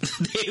upset.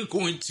 They're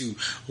going to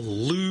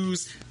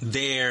lose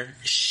their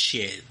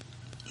shit.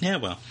 Yeah,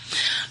 well.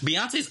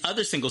 Beyonce's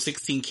other single,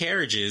 16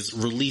 Carriages,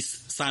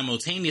 released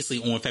simultaneously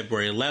on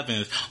February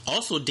 11th,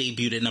 also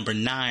debuted at number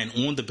 9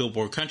 on the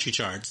Billboard Country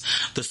Charts.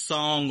 The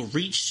song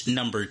reached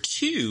number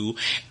 2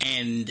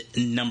 and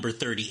number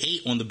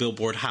 38 on the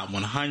Billboard Hot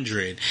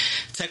 100.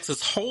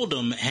 Texas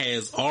Hold'em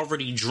has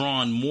already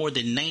drawn more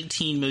than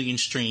 19 million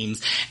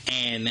streams,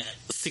 and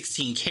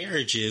 16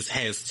 Carriages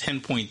has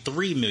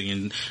 10.3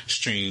 million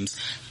streams.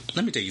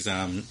 Let me tell you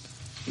something.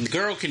 The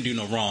girl can do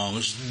no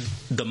wrong.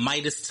 The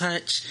Midas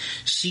touch,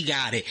 she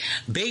got it.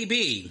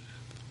 Baby,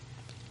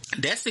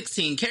 that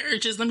 16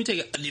 Carriages, let me tell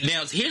you.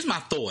 Now, here's my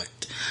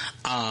thought.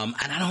 And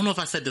I don't know if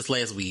I said this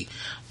last week,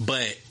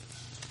 but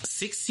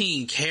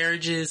 16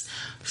 Carriages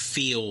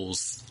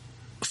feels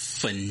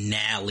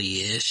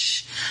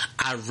finale-ish.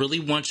 I really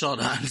want y'all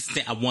to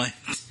understand. I want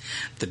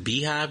the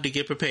Beehive to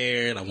get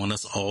prepared. I want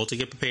us all to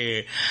get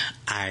prepared.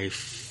 I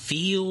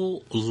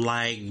feel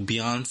like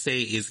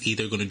Beyonce is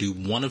either going to do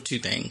one of two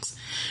things.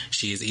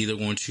 She is either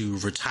going to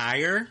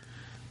retire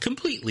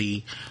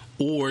completely,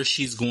 or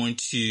she's going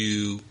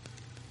to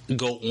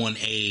go on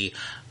a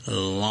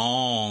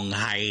long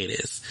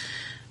hiatus.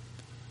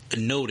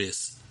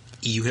 Notice,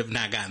 you have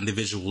not gotten the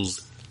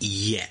visuals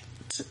yet.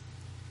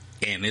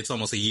 And it's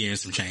almost a year and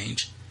some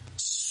change.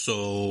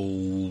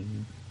 So,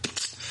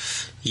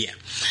 yeah.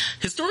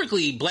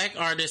 Historically, black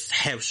artists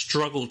have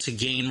struggled to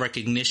gain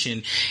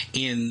recognition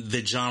in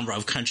the genre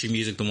of country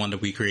music, the one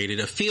that we created,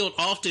 a field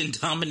often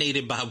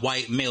dominated by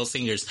white male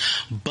singers.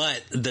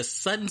 But the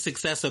sudden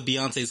success of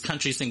Beyonce's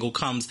country single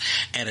comes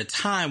at a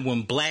time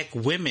when black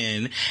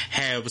women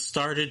have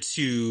started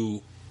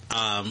to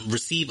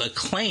receive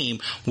acclaim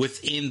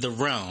within the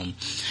realm.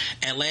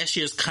 At last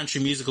year's Country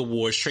Music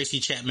Awards, Tracy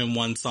Chapman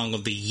won Song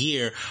of the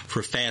Year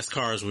for Fast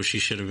Cars, where she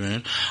should have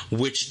been,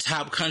 which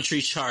topped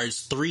country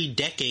charts 3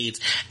 decades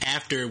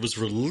after it was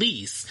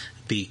released,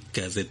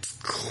 because it's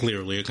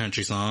clearly a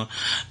country song,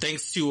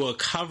 thanks to a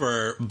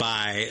cover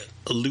by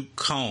Luke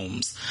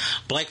Combs.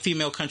 Black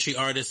female country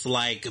artists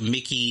like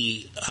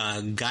Mickey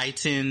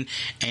Guyton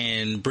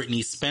and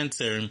Brittany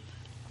Spencer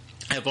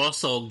have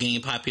also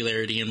gained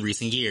popularity in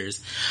recent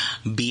years.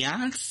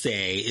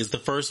 Beyonce is the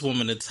first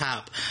woman to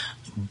top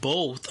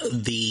both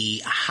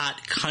the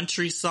Hot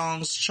Country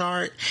Songs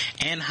chart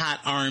and Hot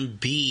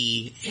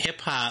R&B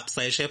hip-hop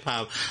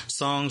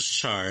songs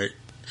chart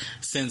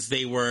since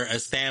they were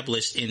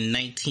established in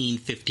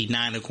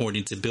 1959,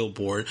 according to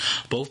Billboard.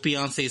 Both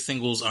Beyonce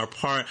singles are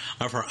part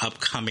of her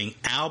upcoming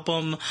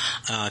album,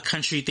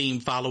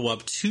 country-themed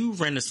follow-up to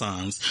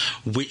Renaissance,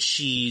 which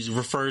she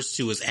refers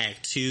to as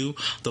Act 2.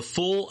 The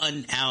full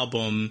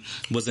album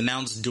was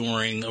announced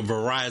during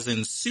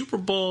Verizon's Super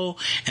Bowl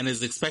and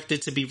is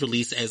expected to be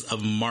released as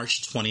of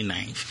March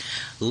 29th.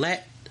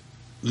 Let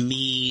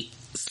me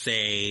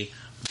say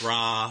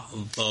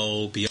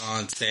bravo,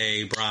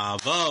 Beyonce,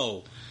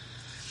 bravo.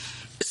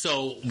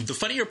 So the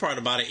funnier part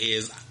about it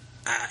is,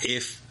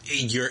 if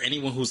you're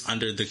anyone who's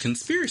under the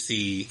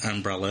conspiracy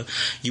umbrella,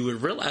 you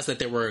would realize that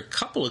there were a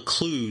couple of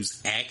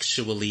clues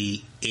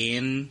actually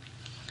in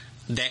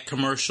that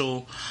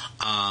commercial.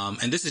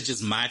 And this is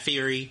just my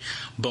theory,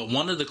 but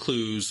one of the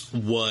clues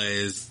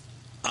was,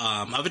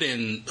 other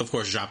than, of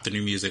course, drop the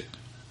new music,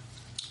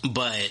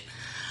 but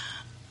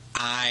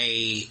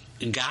I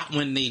got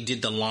when they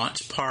did the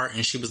launch part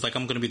and she was like,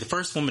 I'm going to be the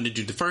first woman to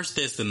do the first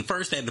this and the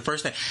first that and the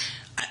first that.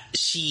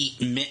 She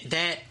meant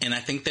that, and I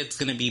think that's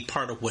going to be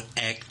part of what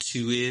Act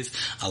 2 is.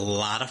 A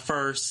lot of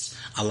firsts,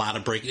 a lot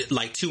of break.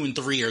 Like 2 and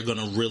 3 are going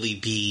to really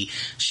be,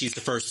 she's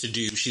the first to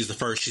do, she's the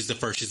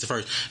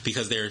first,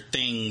 because there are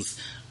things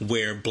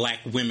where black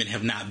women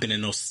have not been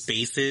in those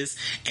spaces,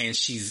 and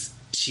she's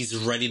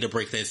ready to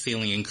break that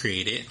ceiling and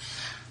create it.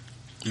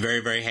 Very,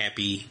 very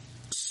happy.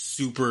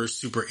 Super,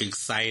 super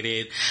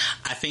excited.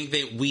 I think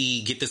that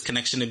we get this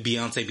connection to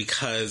Beyonce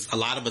because a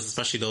lot of us,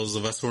 especially those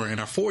of us who are in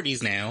our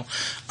 40s now,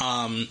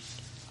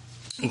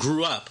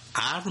 grew up.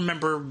 I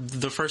remember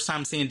the first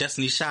time seeing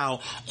Destiny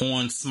Child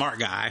on Smart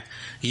Guy.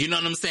 You know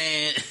what I'm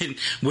saying?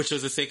 Which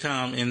was a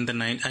sitcom in the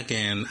night.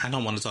 Again, I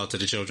don't want to talk to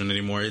the children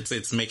anymore.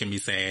 It's making me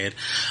sad.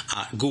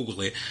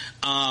 Google it.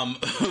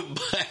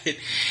 But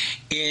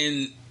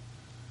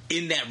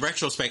in that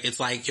retrospect,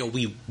 it's like, yo,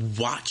 we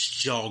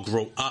watched y'all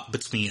grow up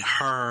between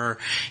her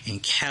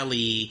and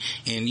Kelly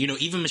and, you know,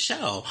 even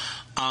Michelle.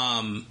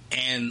 And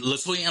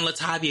LaToya and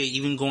LaTavia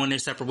even going their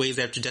separate ways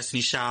after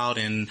Destiny's Child,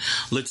 and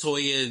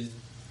LaToya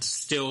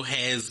still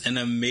has an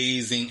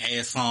amazing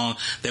ass song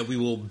that we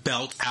will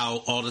belt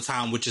out all the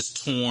time, which is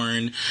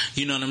Torn.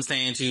 You know what I'm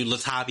saying? To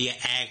LaTavia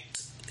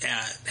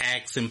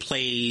acts and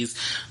plays,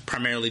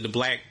 primarily the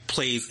black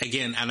plays.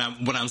 Again,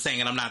 and what I'm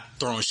saying, and I'm not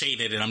throwing shade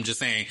at it, I'm just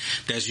saying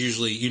that's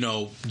usually, you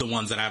know, the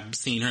ones that I've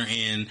seen her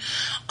in.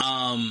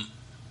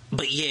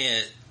 But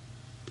yeah,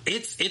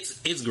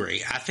 it's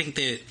great. I think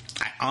that,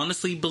 I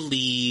honestly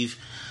believe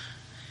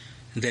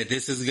that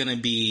this is going to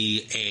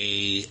be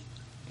a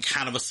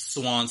kind of a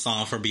swan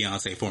song for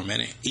Beyonce for a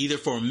minute. Either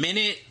for a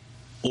minute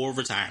or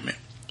retirement.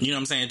 You know what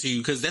I'm saying to you?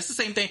 Because that's the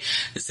same thing.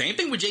 The same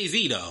thing with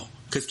Jay-Z, though.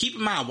 Because keep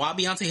in mind, while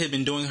Beyonce had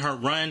been doing her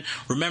run,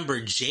 remember,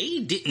 Jay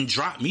didn't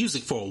drop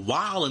music for a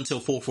while until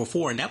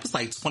 444, and that was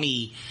like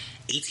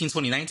 2018,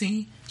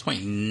 2019?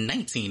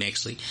 2019,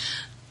 actually.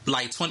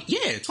 Like,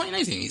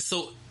 2019.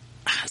 So,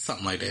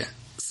 something like that.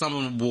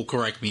 Someone will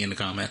correct me in the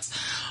comments.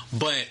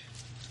 But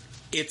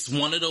it's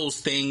one of those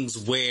things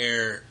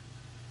where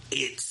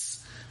it's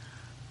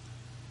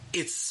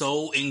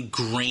so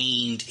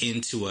ingrained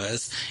into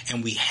us,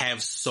 and we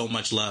have so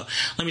much love.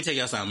 Let me tell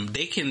y'all something.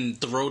 They can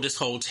throw this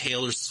whole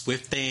Taylor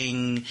Swift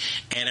thing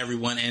at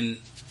everyone, and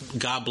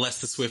God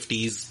bless the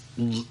Swifties.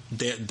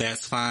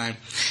 That's fine.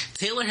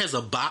 Taylor has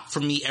a bop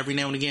for me every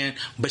now and again,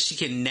 but she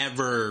can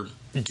never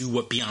do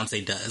what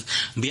Beyonce does.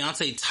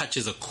 Beyonce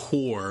touches a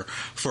core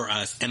for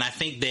us, and I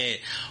think that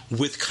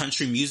with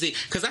country music,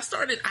 because I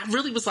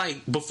really was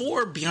like,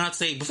 before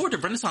the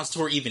Renaissance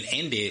tour even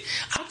ended,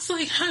 I was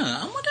like,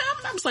 I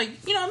was like,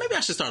 maybe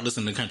I should start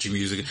listening to country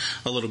music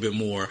a little bit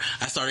more.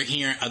 I started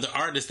hearing other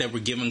artists that were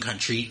giving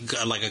country,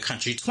 like a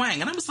country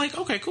twang, and I was like,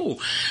 okay, cool.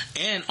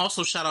 And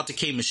also shout out to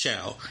K.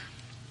 Michelle.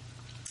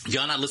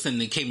 Y'all not listening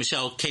to K.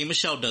 Michelle. K.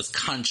 Michelle does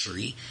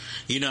country.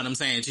 You know what I'm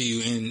saying to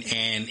you?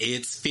 And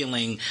it's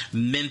feeling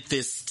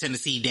Memphis,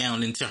 Tennessee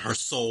down into her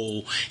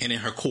soul and in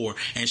her core.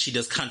 And she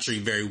does country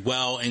very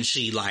well. And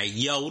she like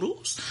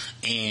yodels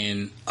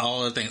and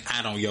all the things.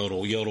 I don't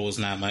yodel. Yodeling is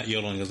not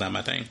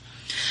my thing.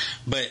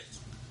 But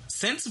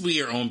since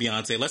we are on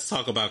Beyonce, let's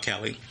talk about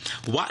Kelly.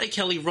 Why did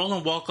Kelly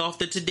Rowland walk off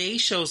the Today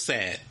Show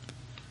set?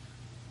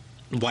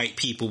 White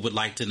people would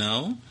like to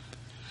know.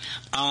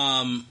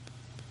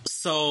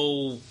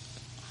 So,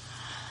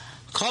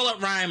 call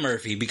up Ryan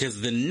Murphy, because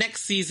the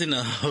next season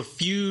of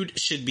Feud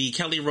should be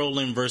Kelly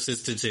Rowland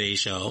versus the Today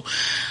Show.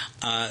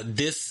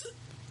 This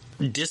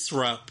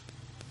disrupt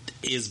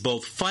is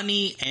both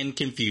funny and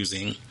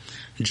confusing.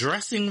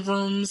 Dressing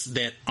rooms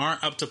that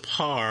aren't up to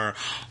par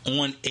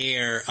on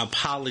air.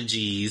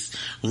 Apologies.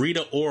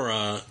 Rita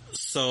Ora.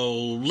 So,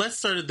 let's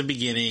start at the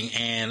beginning,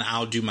 and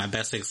I'll do my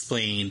best to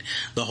explain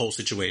the whole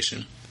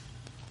situation.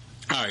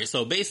 Alright,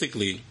 so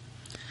basically,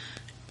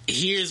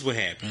 here's what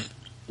happened.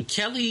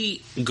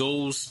 Kelly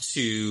goes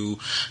to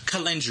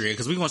Calendria,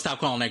 because we're going to stop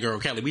calling that girl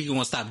Kelly. We're going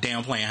to stop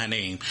downplaying her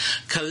name.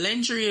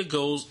 Calendria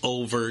goes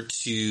over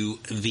to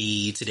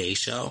the Today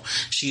Show.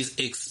 She's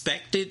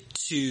expected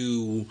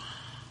to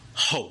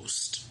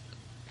host.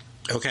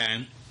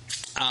 Okay?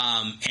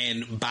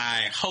 And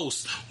by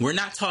host, we're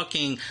not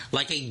talking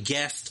like a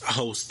guest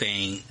host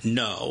thing.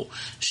 No.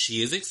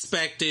 She is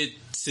expected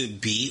to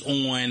be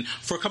on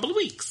for a couple of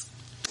weeks.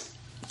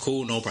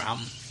 Cool, no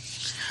problem.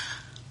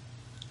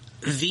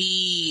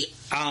 The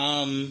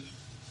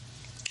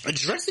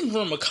dressing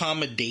room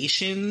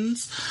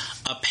accommodations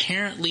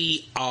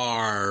apparently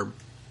are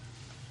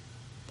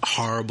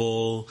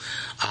horrible,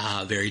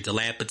 very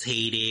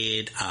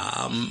dilapidated,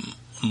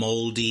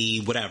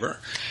 moldy, whatever.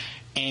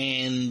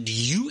 And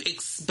you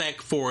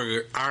expect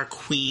for our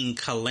queen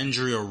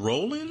Calendria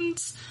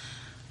Rowland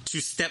to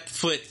step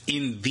foot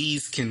in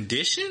these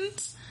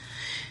conditions?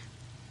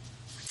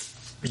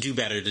 Do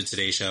better to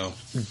Today's Show.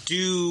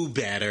 Do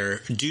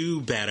better.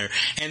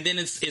 And then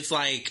it's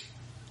like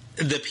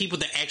the people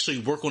that actually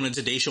work on the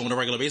Today Show on a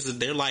regular basis,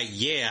 they're like,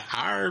 yeah,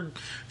 our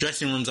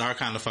dressing rooms are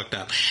kind of fucked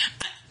up.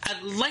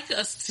 I'd like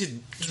us to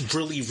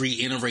really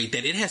reiterate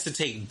that it has to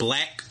take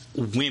black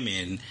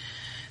women.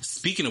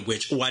 Speaking of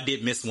which, I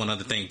did miss one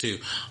other thing too.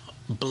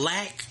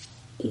 Black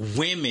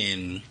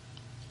women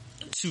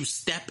to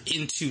step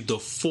into the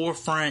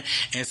forefront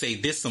and say,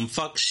 this some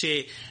fuck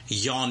shit,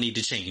 y'all need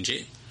to change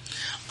it.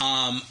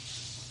 I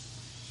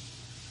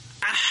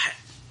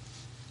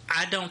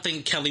don't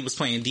think Kelly was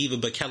playing diva,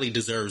 but Kelly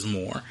deserves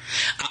more.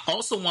 I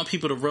also want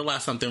people to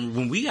realize something.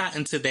 When we got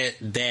into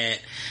that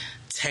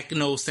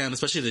techno sound,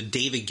 especially the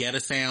David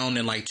Guetta sound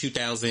in like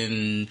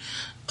 2011,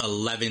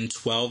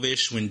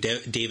 12-ish, when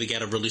David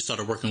Guetta really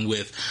started working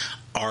with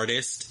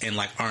artists and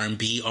like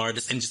R&B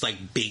artists and just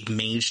like big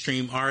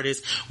mainstream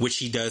artists, which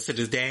he does to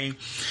this day.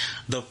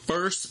 The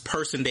first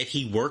person that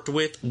he worked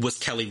with was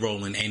Kelly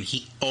Rowland, and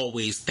he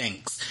always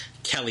thanks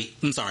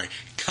Calendria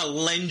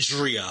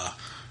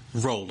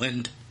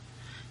Rowland.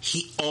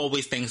 He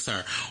always thanks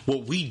her.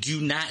 What we do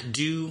not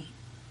do,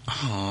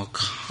 what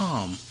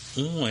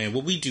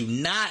we do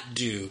not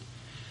do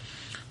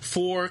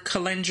for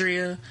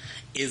Calendria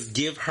is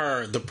give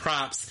her the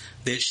props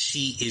that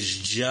she is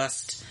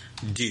just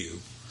due.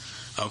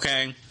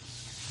 Okay?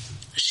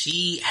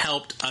 She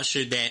helped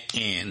usher that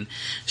in.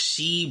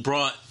 She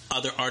brought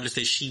other artists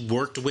that she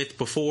worked with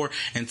before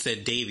and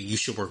said, David, you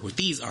should work with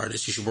these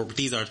artists. You should work with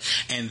these artists.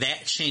 And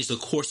that changed the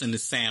course in the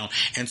sound.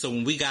 And so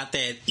when we got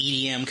that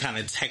EDM kind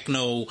of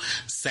techno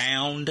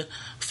sound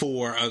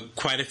for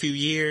quite a few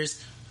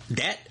years,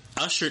 that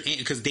ushered in,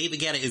 because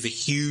David Guetta is a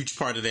huge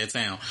part of that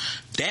sound.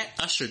 That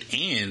ushered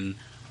in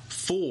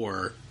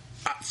from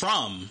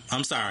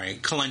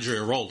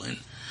Calendria Rowland.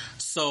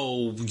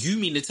 So you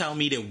mean to tell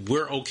me that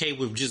we're okay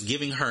with just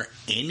giving her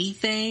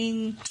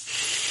anything?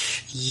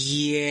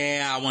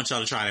 Yeah, I want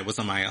y'all to try that with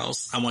somebody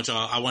else. I want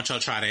y'all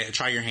to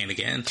try your hand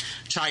again.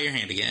 Try your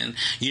hand again.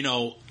 You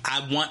know,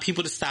 I want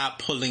people to stop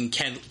pulling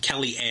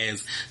Kelly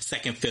as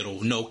second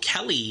fiddle. No,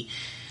 Kelly,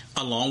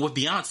 along with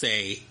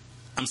Beyonce,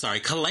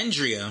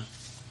 Calendria,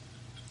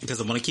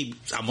 because I want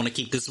to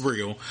keep this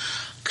real.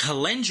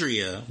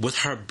 Calendria, with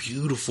her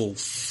beautiful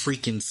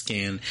freaking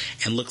skin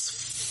and looks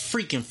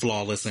freaking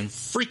flawless and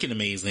freaking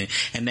amazing,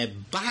 and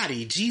that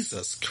body,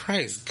 Jesus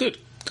Christ, good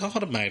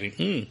God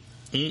Almighty,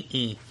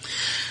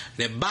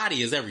 that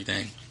body is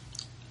everything.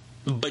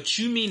 But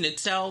you mean to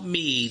tell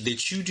me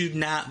that you do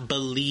not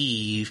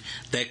believe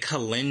that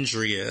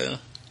Calendria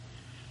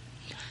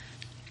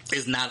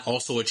is not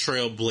also a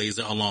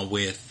trailblazer along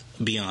with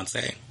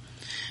Beyonce?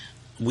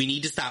 We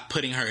need to stop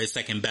putting her as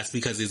second best,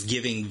 because it's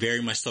giving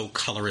very much so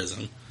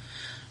colorism.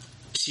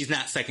 She's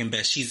not second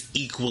best. She's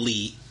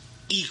equally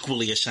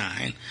a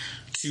shine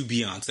to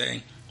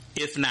Beyonce,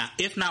 if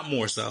not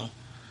more so.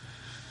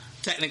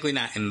 Technically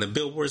not in the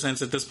Billboard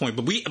sense at this point,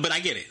 but I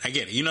get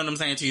it. You know what I'm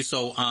saying to you?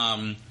 So,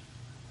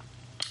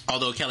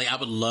 although Kelly, I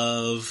would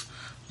love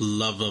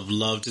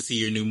to see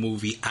your new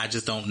movie. I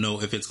just don't know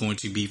if it's going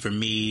to be for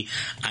me.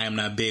 I am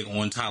not big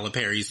on Tyler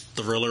Perry's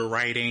thriller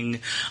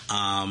writing.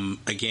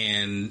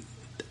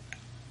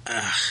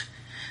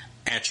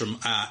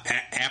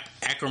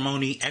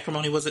 Acrimony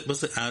was it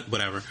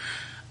whatever.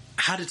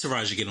 How did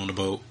Taraji get on the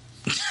boat?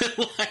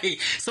 Like,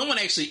 someone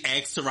actually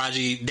asked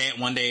Taraji that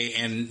one day,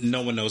 and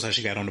no one knows how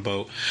she got on the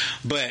boat.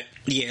 But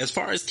yeah, as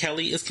far as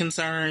Kelly is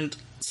concerned,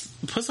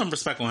 put some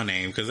respect on her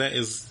name, because that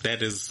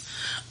is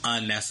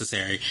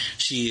unnecessary.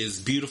 She is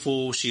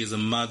beautiful. She is a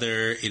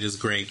mother. It is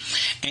great.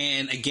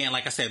 And again,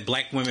 like I said,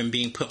 black women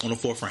being put on the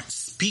forefront.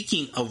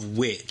 Speaking of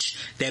which,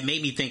 that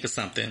made me think of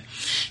something.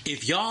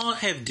 If y'all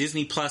have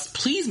Disney Plus,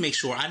 please make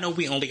sure. I know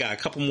we only got a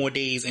couple more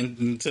days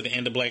into the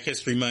end of Black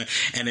History Month,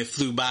 and it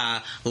flew by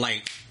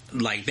like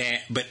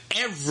that, but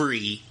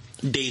every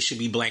day should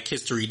be Black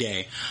History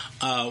Day,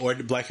 or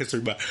Black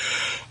History Month.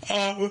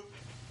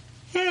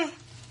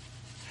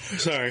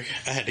 Sorry,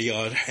 I had to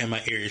yawn and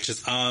my ear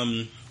itches.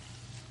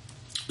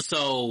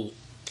 So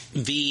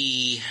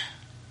the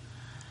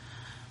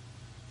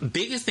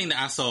biggest thing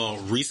that I saw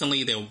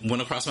recently that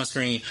went across my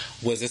screen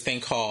was this thing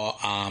called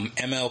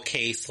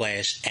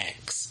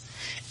MLK/X.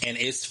 And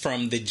it's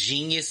from the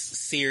Genius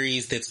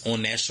series that's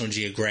on National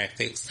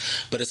Geographic,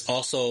 but it's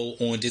also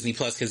on Disney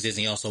Plus, because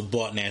Disney also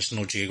bought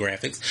National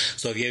Geographic.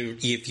 So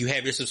if you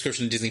have your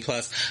subscription to Disney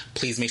Plus,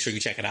 please make sure you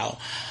check it out.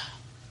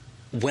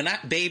 When I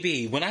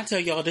tell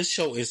y'all this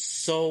show is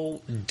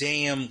so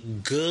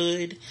damn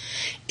good,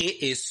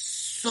 it is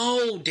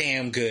so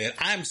damn good.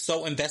 I'm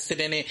so invested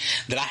in it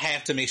that I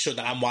have to make sure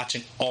that I'm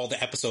watching all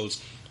the episodes.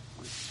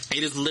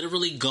 It is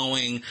literally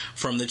going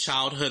from the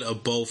childhood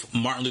of both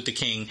Martin Luther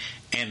King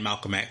and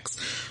Malcolm X,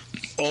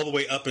 all the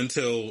way up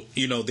until,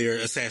 their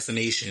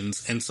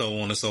assassinations and so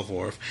on and so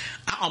forth.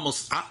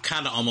 I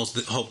kind of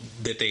almost hope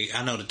that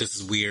I know that this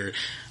is weird,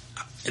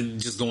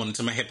 just going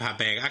into my hip hop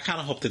bag. I kind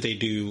of hope that they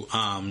do,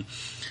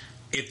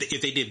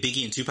 if they did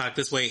Biggie and Tupac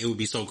this way, it would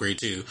be so great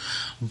too.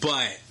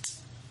 But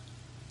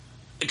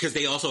because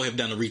they also have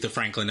done Aretha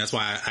Franklin. That's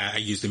why I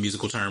use the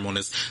musical term on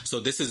this. So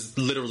this is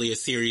literally a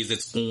series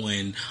that's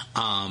on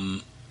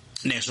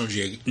National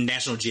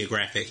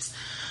Geographic.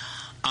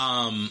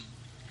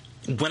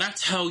 When I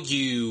tell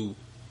you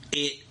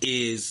it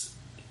is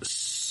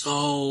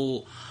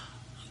so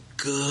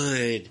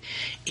good,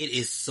 it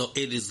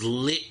is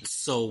lit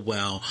so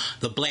well.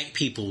 The black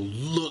people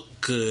look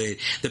good.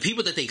 The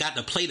people that they got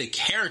to play the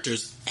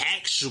characters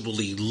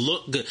actually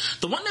look good.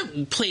 The one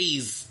that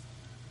plays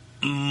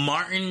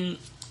Martin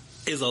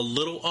is a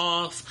little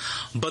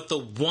off, but the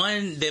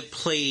one that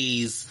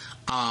plays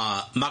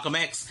Malcolm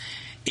X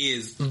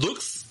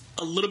looks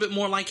a little bit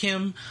more like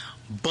him,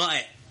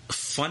 but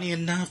funny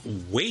enough,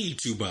 way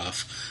too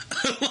buff.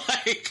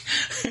 Like,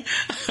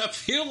 I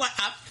feel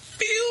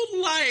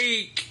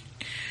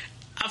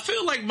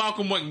like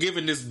Malcolm wasn't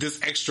given this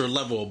extra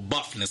level of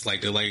buffness. Like,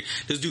 they're like,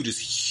 this dude is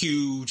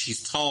huge,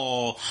 he's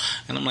tall,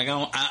 and I'm like,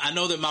 I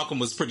know that Malcolm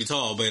was pretty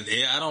tall, but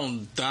I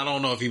don't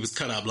know if he was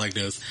cut up like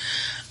this.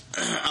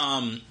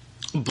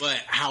 But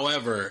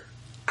however,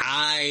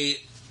 I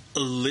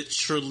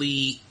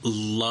literally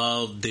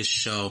love this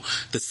show.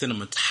 The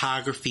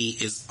cinematography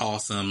is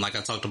awesome. Like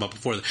I talked about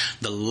before,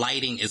 the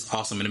lighting is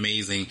awesome and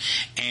amazing,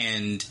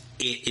 and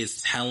it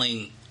is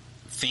telling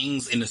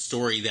things in the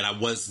story that I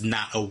was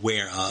not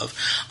aware of.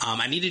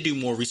 I need to do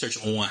more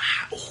research on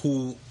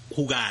who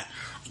got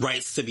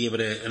rights to be able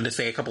to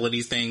say a couple of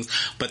these things,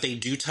 but they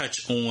do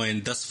touch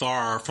on, thus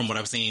far from what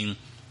I've seen,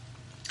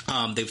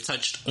 they've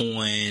touched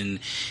on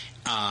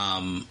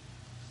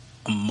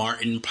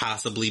Martin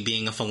possibly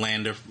being a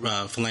philanderer,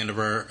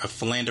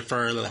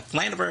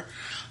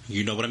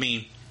 you know what I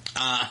mean.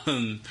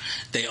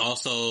 They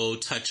also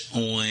touch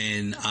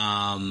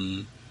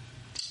on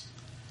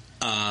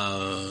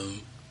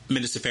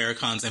Minister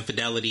Farrakhan's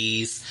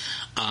infidelities.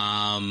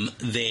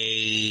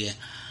 They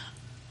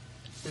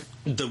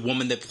the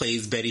woman that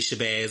plays Betty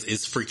Shabazz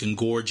is freaking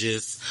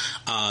gorgeous.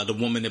 The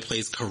woman that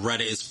plays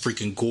Coretta is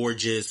freaking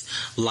gorgeous.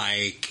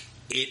 Like,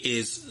 it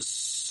is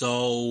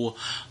so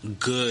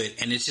good.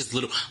 And it's just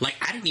little, like,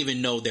 I didn't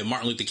even know that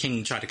Martin Luther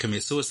King tried to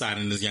commit suicide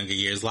in his younger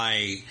years.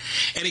 Like,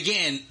 and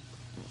again,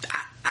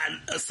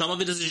 some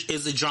of it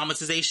is a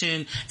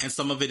dramatization and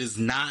some of it is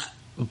not,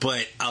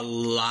 but a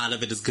lot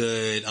of it is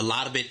good. A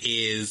lot of it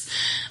is,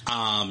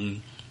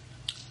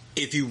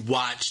 if you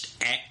watched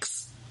X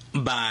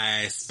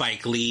by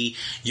Spike Lee,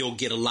 you'll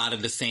get a lot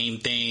of the same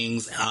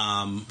things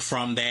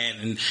from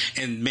that,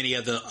 and many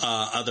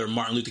other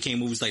Martin Luther King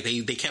movies. Like,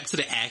 they kept to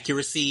the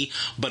accuracy,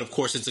 but of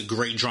course it's a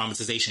great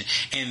dramatization.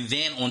 And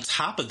then on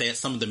top of that,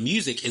 some of the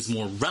music is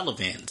more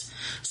relevant.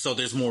 So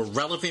there's more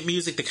relevant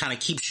music that kind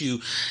of keeps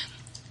you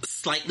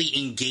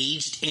slightly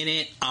engaged in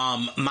it.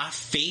 My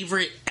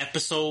favorite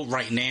episode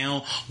right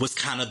now was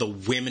kind of the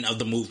women of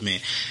the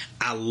movement.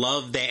 I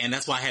love that, and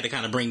that's why I had to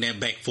kind of bring that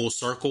back full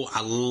circle.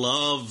 I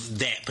love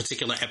that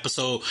particular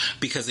episode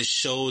because it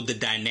showed the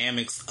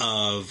dynamics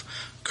of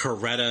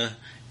Coretta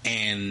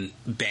and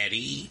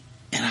Betty,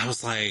 and I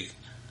was like,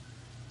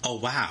 oh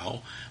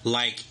wow.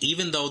 Like,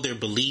 even though their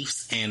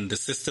beliefs and the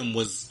system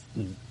was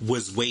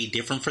way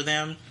different for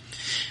them,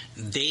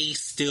 they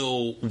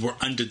still were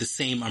under the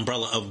same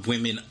umbrella of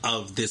women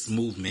of this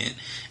movement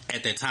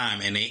at that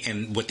time,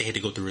 and what they had to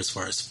go through as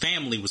far as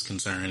family was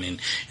concerned,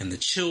 and the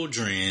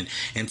children,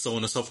 and so on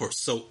and so forth.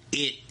 So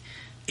it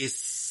is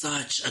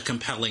such a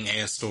compelling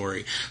ass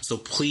story. So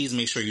please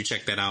make sure you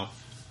check that out.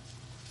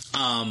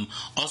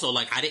 Also,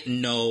 like, I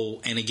didn't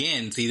know, and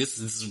again, see, this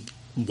is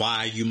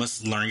why you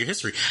must learn your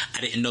history.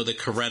 I didn't know that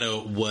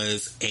Coretta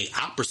was a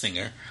opera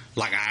singer.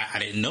 Like, I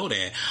didn't know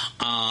that.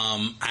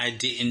 I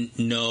didn't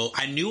know.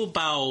 I knew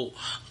about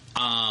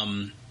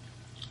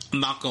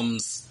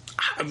Malcolm's.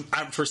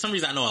 For some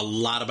reason, I know a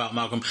lot about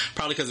Malcolm.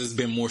 Probably because there's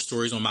been more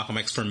stories on Malcolm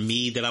X for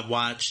me that I've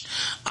watched.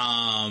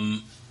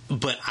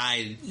 But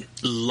I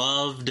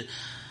loved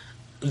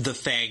the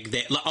fact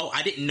that,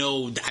 I didn't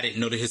know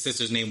that his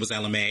sister's name was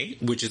Ella Mae,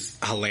 which is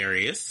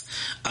hilarious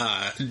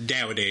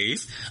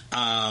nowadays.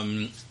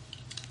 I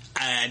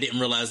didn't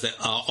realize that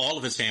all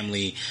of his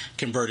family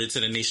converted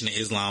to the Nation of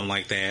Islam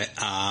like that,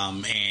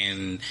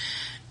 and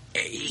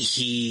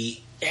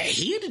he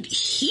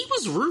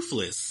was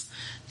ruthless.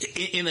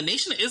 In the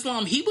Nation of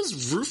Islam, he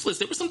was ruthless.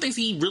 There were some things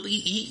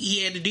he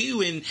had to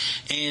do, and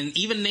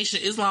even the Nation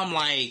of Islam,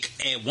 like,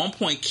 at one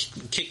point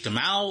kicked him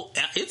out.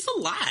 It's a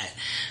lot.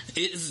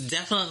 It's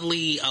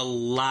definitely a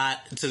lot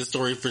to the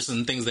story for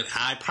some things that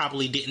I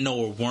probably didn't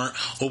know or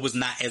was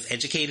not as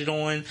educated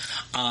on.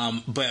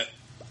 But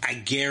I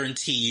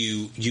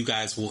guarantee you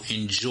guys will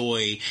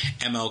enjoy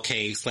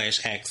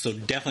MLK/X. So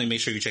definitely make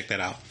sure you check that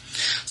out.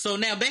 So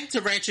now back to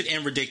Ratchet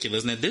and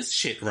Ridiculous. Now this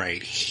shit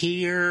right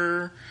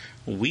here,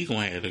 we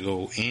gonna have to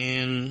go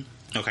in.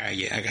 Okay,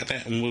 yeah, I got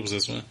that. What was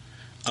this one?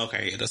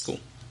 Okay, yeah, that's cool.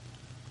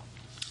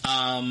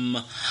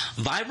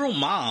 Viral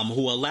mom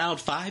who allowed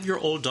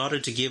 5-year-old daughter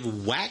to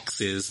give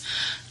waxes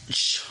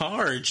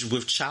charged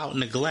with child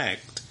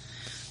neglect.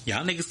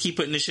 Y'all niggas keep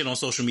putting this shit on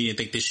social media and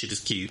think this shit is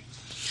cute.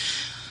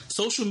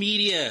 Social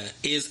media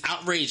is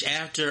outraged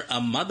after a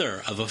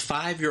mother of a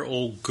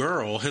 5-year-old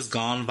girl has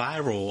gone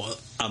viral.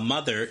 A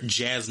mother,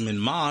 Jasmine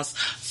Moss,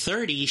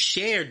 30,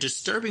 shared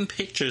disturbing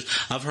pictures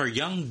of her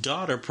young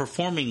daughter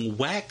performing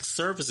wax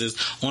services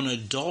on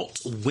adult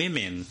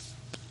women.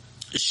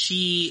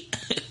 I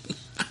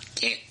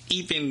can't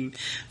even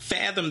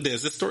fathom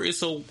this. This story is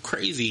so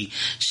crazy.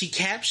 She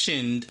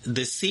captioned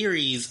the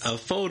series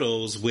of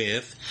photos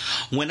with,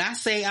 "When I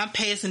say I'm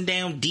passing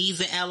down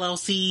D's and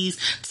LLCs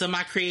to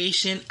my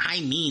creation,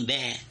 I mean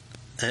that."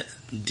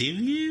 Do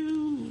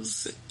you?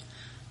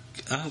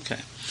 Okay.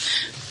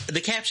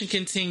 The caption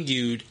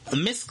continued,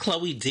 "Miss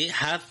Chloe did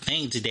her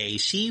thing today.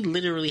 She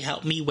literally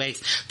helped me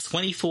wax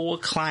 24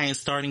 clients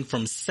starting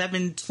from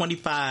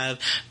 7:25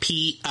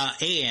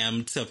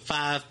 a.m. to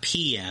 5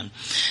 p.m.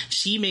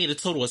 She made a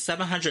total of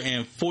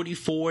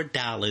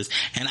 $744,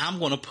 and I'm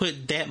going to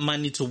put that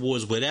money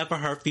towards whatever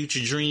her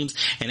future dreams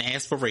and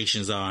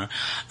aspirations are."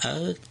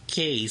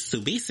 Okay,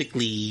 so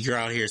basically you're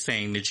out here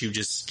saying that you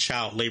just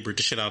child labored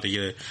the shit out of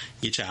your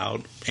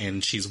child,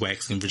 and she's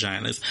waxing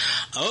vaginas.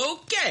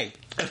 Okay.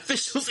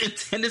 Officials in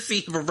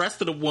Tennessee have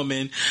arrested a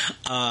woman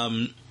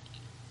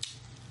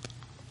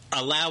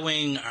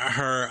allowing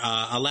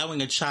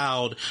a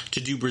child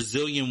to do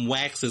Brazilian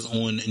waxes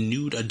on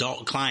nude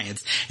adult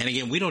clients. And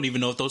again, we don't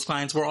even know if those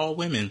clients were all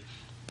women.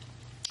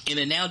 In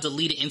a now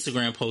deleted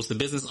Instagram post, the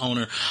business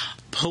owner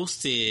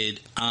posted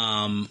we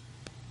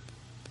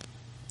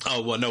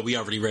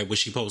already read what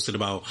she posted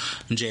about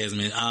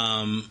Jasmine.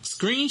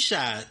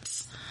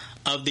 Screenshots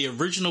of the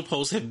original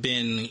post have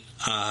been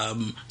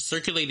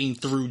circulating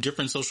through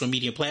different social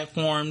media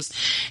platforms.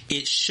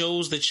 It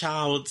shows the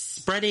child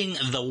spreading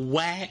the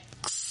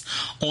wax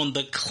on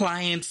the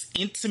client's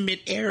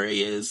intimate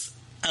areas.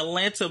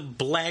 Atlanta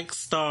Black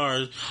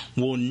Star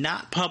will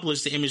not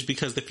publish the image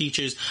because it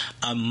features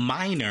a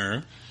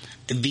minor.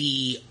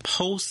 the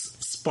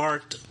post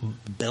sparked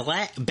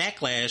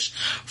backlash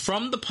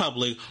from the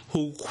public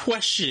who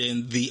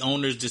questioned the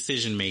owner's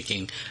decision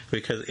making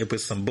because it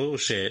was some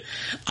bullshit.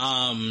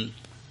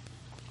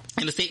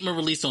 In a statement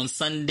released on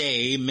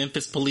Sunday,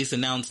 Memphis police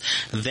announced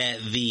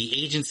that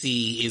the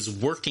agency is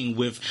working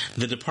with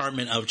the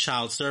Department of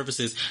Child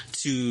Services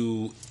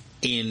to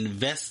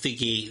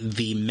investigate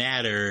the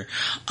matter.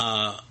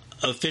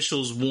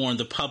 Officials warned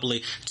the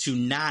public to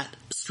not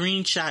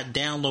screenshot,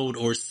 download,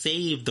 or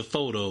save the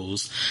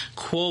photos.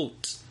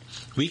 Quote,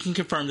 "We can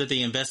confirm that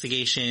the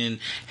investigation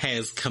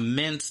has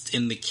commenced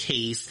in the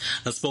case,"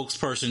 a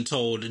spokesperson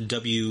told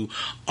WREG.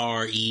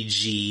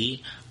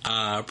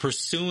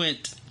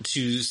 Pursuant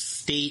to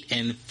state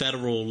and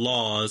federal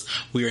laws,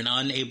 we are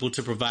unable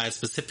to provide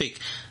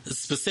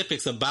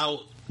specifics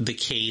about the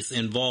case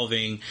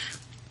involving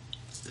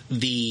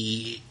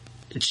the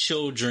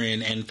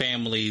children and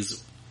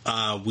families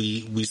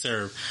we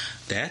serve.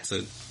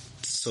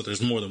 So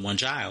there's more than one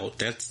child.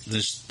 That's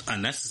just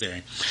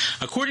unnecessary.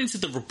 According to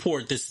the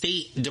report, the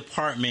State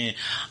Department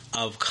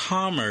of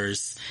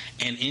Commerce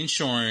and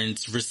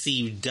Insurance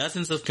received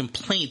dozens of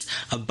complaints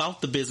about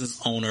the business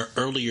owner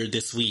earlier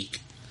this week.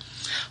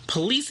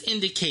 Police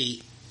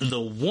indicate the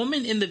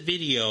woman in the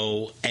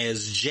video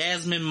as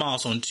Jasmine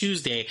Moss on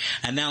Tuesday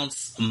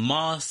announced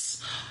Moss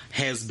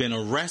has been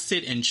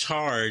arrested and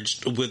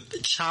charged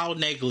with child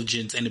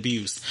negligence and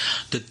abuse.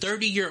 The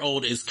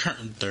 30-year-old is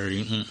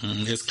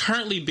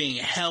currently being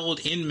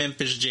held in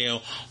Memphis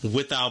jail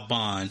without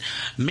bond.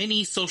 Many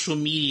on social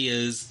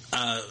media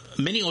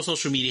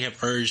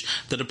have urged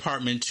the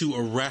department to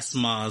arrest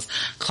Moss.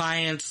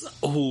 Clients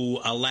who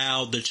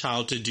allowed the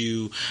child to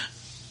do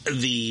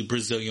the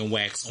Brazilian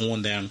wax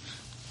on them.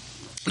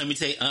 I'm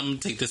gonna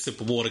take this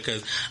sip of water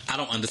because I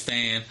don't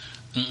understand.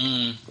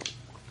 I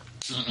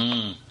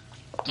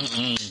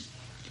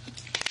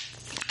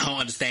don't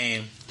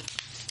understand.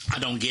 I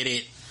don't get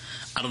it.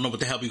 I don't know what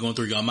the hell be going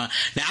through y'all mind.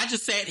 Now, I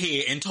just sat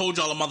here and told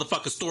y'all a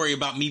motherfucking story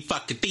about me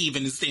fucking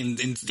thieving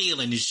and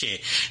stealing this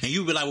shit. And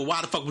you be like, well,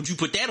 why the fuck would you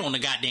put that on the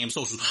goddamn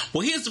socials?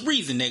 Well, here's the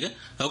reason, nigga.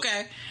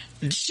 Okay?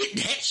 That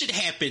shit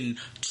happened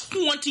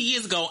 20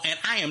 years ago, and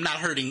I am not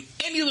hurting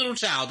any little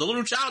child. The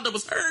little child that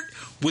was hurt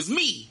was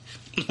me.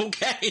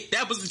 Okay?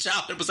 That was the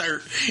child that was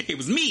hurt. It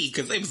was me,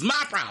 because it was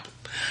my problem.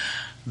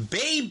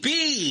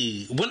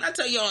 Baby, when I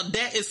tell y'all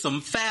that is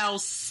some foul,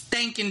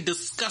 stinking,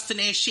 disgusting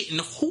ass shit, and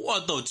who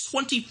are the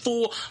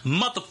 24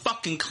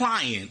 motherfucking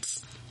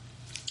clients?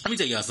 Let me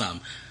tell y'all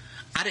something.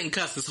 I didn't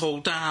cuss this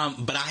whole time,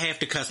 but I have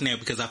to cuss now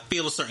because I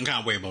feel a certain kind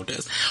of way about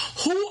this.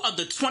 Who are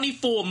the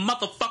 24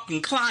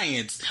 motherfucking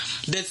clients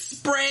that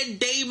spread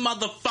they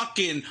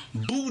motherfucking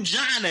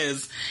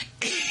bujanas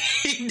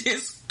in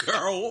this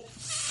girl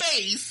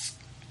face?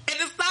 And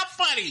it's not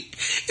funny.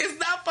 It's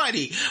not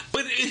funny.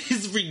 But it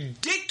is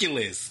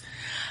ridiculous.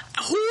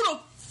 Who the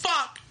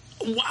fuck?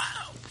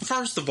 Wow.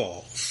 First of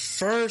all.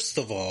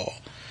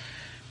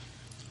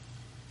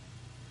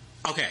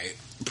 Okay.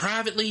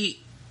 Privately,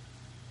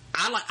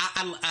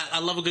 I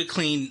love a good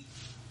clean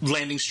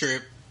landing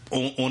strip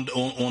on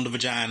the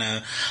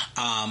vagina.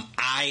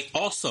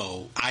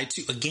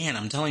 Again,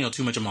 I'm telling y'all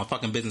too much of my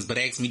fucking business, but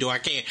ask me, do I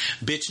care?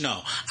 Bitch,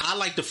 no. I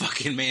like to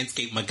fucking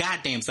manscape my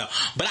goddamn self,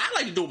 but I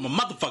like to do it my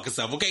motherfucking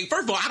self, okay?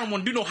 First of all, I don't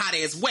want to do no hot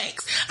ass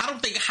wax. I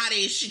don't think hot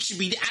ass shit should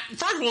be,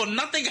 first of all,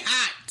 nothing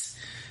hot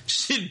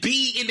should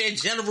be in that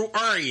general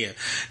area.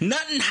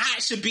 Nothing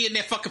hot should be in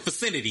that fucking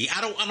vicinity. I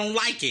don't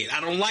like it.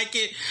 I don't like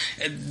it.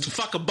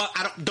 Fuck a butt.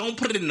 Don't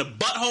put it in the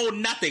butthole.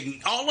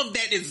 Nothing. All of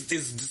that is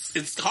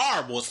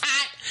horrible. It's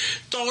hot.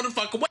 Throw it the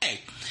fuck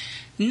away.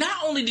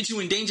 Not only did you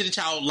endanger the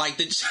child, like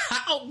the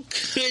child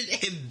could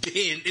have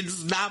been.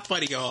 It's not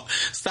funny, y'all.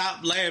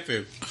 Stop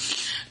laughing.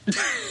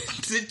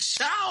 The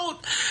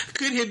child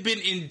could have been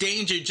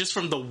endangered just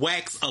from the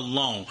wax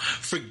alone.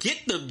 Forget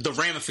the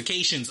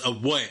ramifications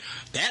of what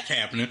that's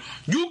happening.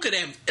 You could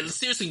have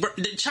seriously.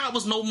 The child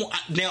was no more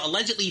now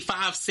allegedly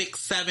 5, 6,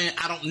 7.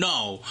 I don't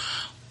know,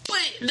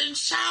 but the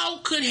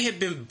child could have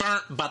been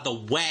burnt by the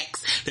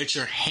wax that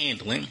you're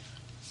handling.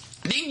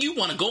 Then you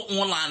want to go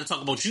online and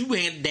talk about you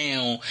hand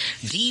down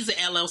D's and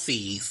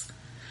LLCs.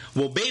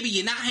 Well, baby,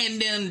 you're not handing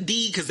down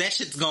D because that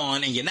shit's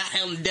gone, and you're not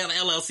handing down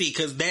LLC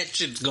because that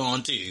shit's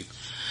gone too.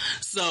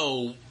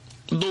 So,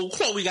 little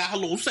Chloe got her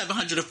little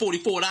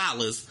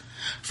 $744.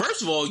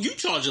 First of all, you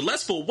charge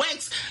less for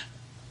wax,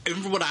 and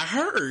from what I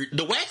heard,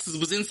 the waxes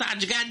was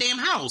inside your goddamn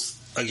house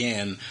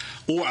again,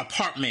 or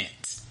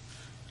apartment.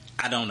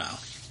 I don't know.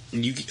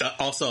 You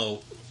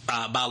also.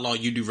 By law,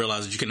 you do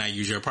realize that you cannot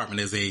use your apartment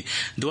as a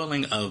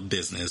dwelling of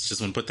business. Just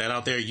want to put that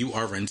out there. You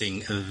are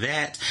renting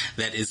that.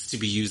 That is to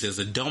be used as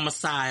a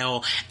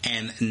domicile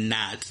and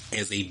not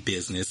as a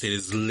business. It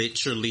is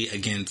literally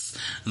against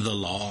the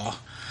law.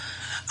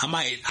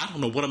 I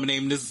don't know what I'm going to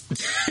name this.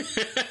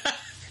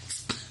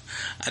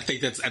 I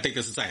think that's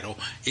the title.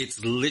 It's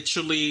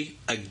literally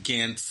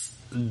against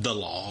the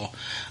law.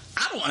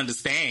 I don't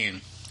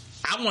understand.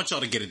 I want y'all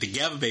to get it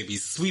together,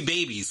 babies. Sweet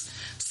babies.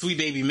 Sweet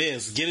baby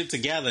miss. Get it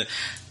together.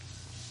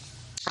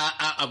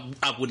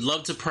 I would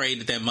love to pray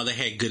that that mother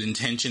had good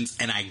intentions,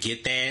 and I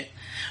get that.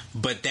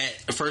 But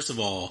that, first of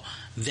all,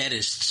 that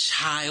is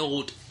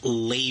child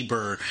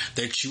labor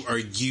that you are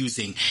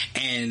using.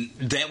 And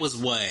that was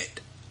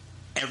what?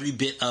 Every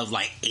bit of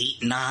like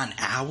 8-9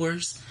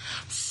 hours?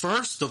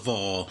 First of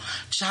all,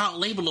 child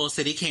labor law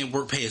said they can't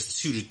work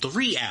past 2 to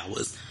 3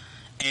 hours.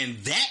 And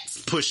that's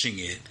pushing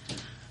it.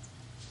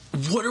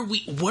 What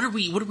are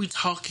we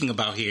talking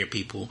about here,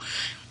 people?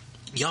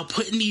 Y'all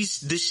putting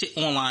this shit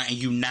online and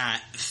you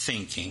not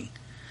thinking.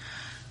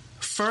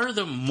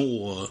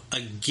 Furthermore,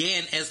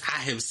 again, as I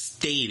have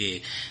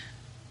stated,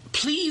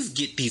 please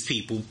get these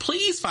people.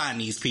 Please find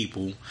these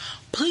people.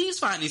 Please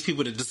find these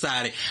people that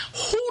decided,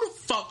 who the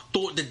fuck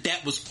thought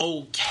that was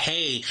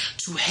okay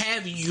to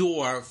have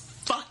your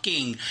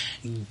fucking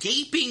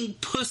gaping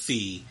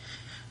pussy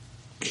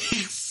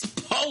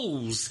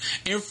exposed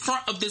in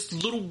front of this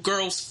little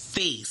girl's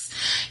face?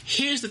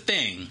 Here's the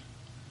thing.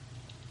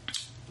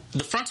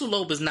 The frontal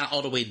lobe is not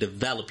all the way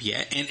developed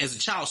yet, and as a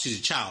child, she's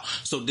a child.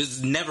 So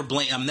I'm never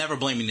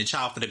blaming the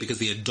child for that, because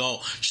the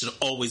adult should have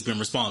always been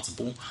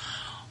responsible.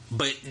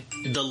 But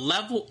the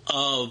level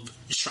of,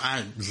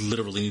 I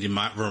literally need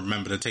to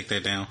remember to take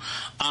that down.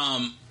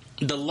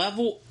 The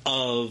level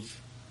of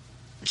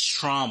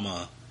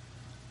trauma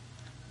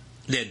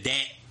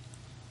that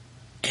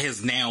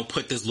has now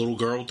put this little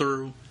girl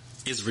through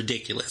is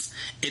ridiculous.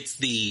 It's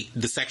the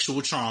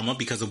sexual trauma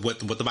because of what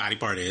the body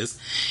part is.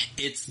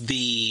 It's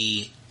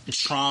the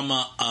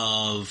trauma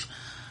of,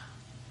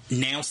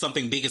 now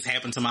something big has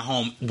happened to my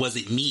home. Was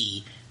it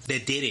me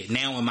that did it?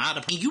 Now am I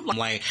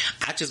like,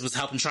 I just was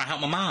trying to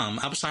help my mom.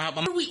 I was trying to help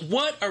my mom.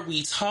 What are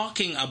we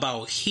talking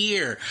about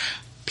here?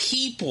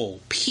 People.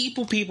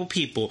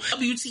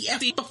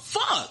 WTF, the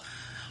fuck?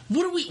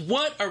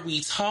 What are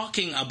we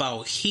talking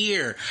about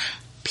here?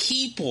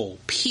 People.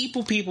 Keep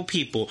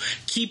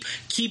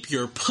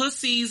your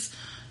pussies,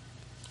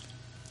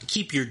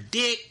 keep your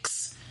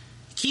dicks,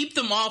 keep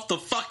them off the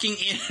fucking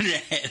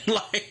internet.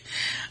 Like,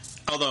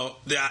 although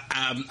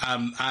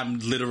I'm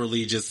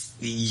literally just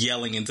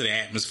yelling into the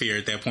atmosphere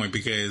at that point,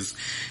 because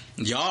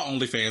y'all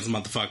OnlyFans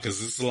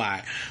motherfuckers, it's a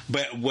lie.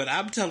 But what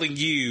I'm telling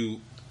you,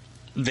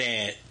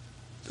 that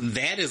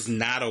is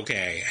not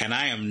okay, and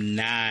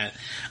I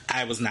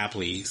was not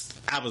pleased.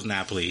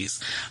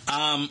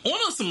 On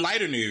some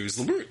lighter news,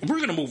 we're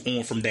gonna move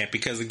on from that,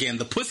 because again,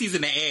 the pussies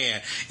in the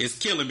air is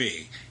killing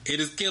me. It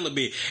is killing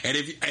me. And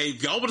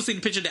if y'all want to see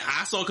the picture that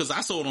I saw, because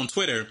I saw it on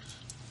Twitter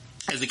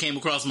as it came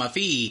across my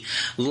feed,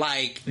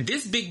 like,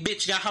 this big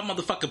bitch got her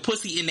motherfucking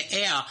pussy in the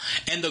air,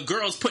 and the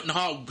girl's putting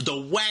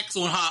the wax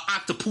on her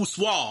octopus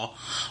wall.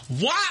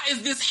 Why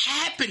is this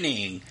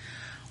happening?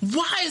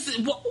 Why is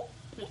it?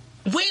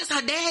 Where's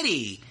her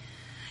daddy?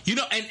 You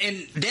know,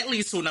 and that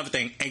leads to another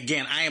thing.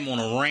 Again, I am on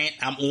a rant.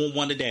 I'm on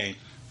one today.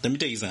 Let me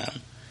tell you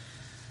something.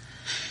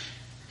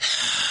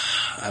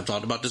 I've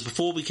talked about this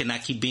before. We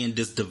cannot keep being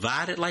this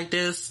divided like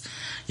this.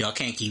 Y'all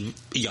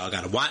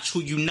gotta watch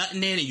who you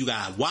nutting in, and you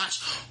gotta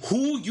watch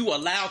who you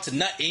allow to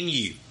nut in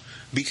you.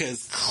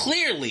 Because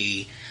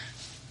clearly,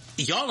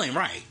 y'all ain't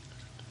right.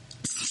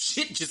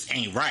 Shit just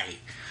ain't right.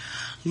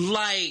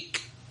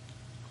 Like,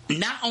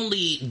 not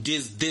only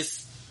does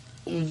this,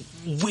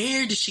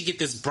 where did she get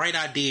this bright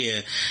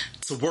idea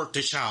to work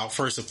the child,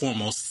 first and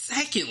foremost?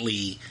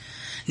 Secondly,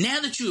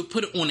 now that you have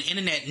put it on the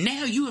internet,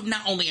 now you have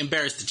not only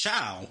embarrassed the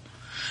child,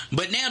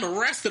 but now the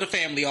rest of the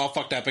family all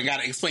fucked up and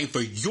gotta explain for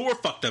your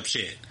fucked up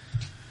shit.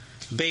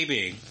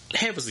 Baby,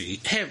 have a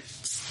seat.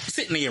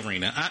 Sit in the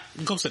arena.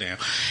 Go sit down.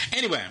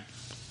 Anyway,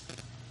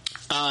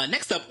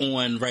 next up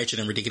on Ratchet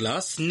and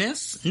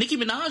Ridiculousness, Nicki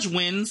Minaj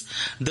wins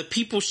the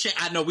People's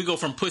I know, we go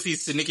from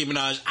pussies to Nicki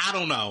Minaj. I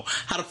don't know.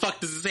 How the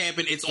fuck does this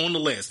happen? It's on the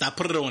list. I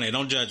put it on there.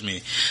 Don't judge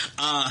me.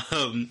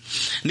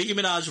 Nicki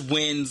Minaj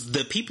wins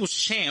the People's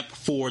Champ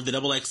for the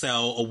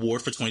XXL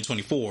Award for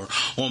 2024.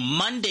 On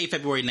Monday,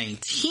 February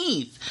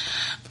 19th,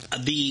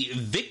 the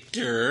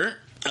victor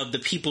of the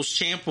People's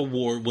Champ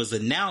Award was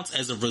announced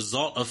as a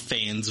result of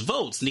fans'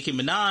 votes. Nicki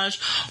Minaj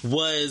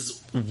was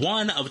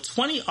one of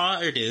 20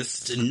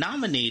 artists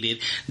nominated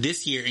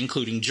this year,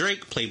 including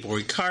Drake,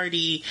 Playboi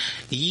Carti,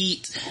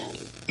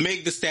 Yeet,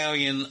 Meg Thee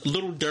Stallion,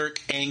 Lil Durk,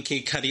 and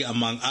Kid Cudi,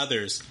 among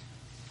others.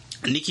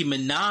 Nicki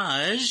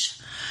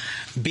Minaj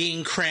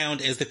being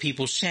crowned as the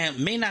People's Champ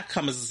may not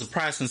come as a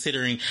surprise,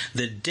 considering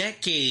the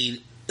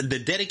dedicated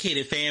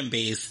fan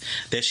base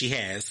that she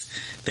has.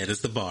 That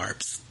is the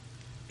Barbs.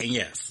 And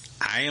yes,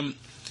 I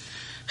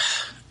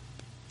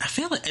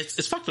feel like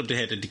it's fucked up to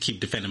have to keep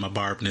defending my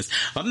Barbness.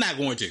 I'm not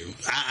going to.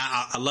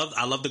 I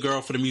love the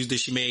girl for the music that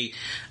she made.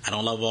 I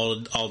don't love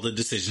all the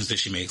decisions that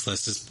she makes.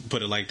 Let's just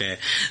put it like that.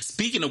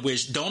 Speaking of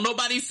which, don't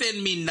nobody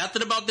send me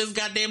nothing about this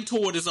goddamn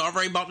tour that's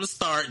already about to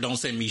start. Don't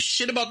send me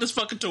shit about this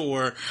fucking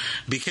tour,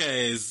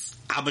 because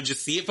I'm gonna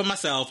just see it for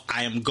myself.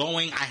 I am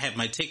going. I have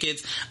my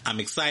tickets. I'm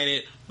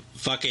excited.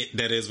 Fuck it,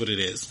 that is what it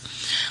is.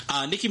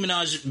 Nicki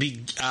Minaj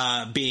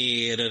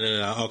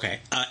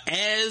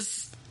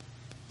as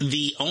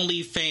the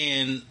only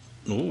fan,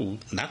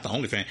 not the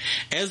only fan,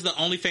 as the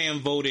only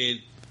fan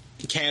voted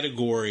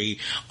category,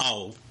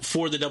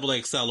 for the Double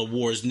XL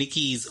Awards,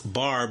 Nicki's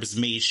Barbs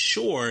made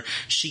sure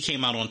she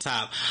came out on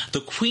top.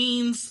 The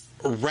Queen's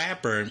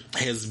rapper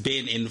has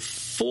been in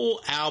full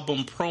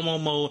album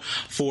promo mode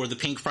for the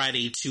Pink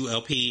Friday 2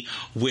 LP,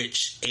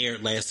 which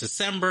aired last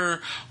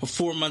December.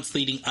 4 months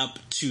leading up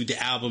to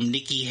the album,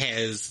 Nicki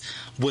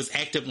was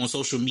active on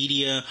social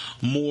media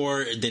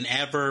more than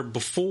ever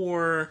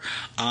before.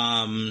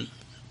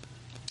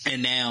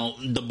 And now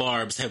the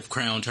Barbs have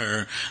crowned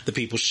her the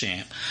people's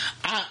champ.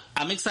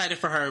 I'm excited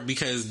for her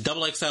because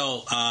Double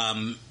XL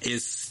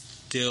is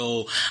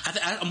still...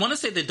 I want to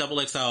say that Double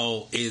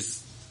XL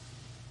is...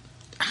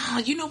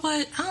 you know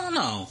what? I don't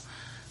know.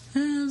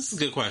 This is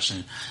a good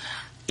question.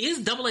 Is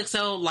Double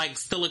XL like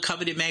still a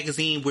coveted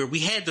magazine where we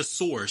had The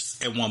Source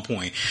at one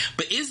point?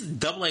 But is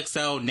Double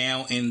XL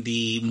now in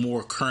the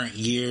more current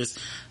years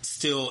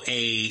still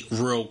a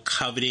real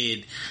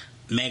coveted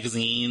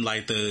magazine,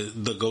 like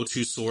the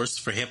go-to source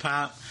for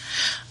hip-hop?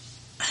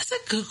 That's a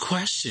good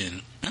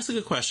question. Now,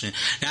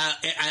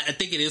 I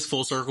think it is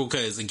full circle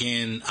because,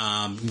 again,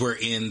 we're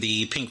in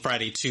the Pink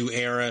Friday 2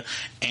 era,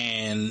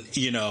 and,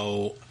 you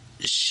know,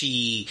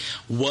 she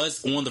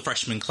was on the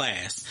freshman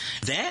class.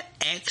 That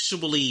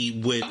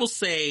actually would, I will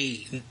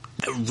say,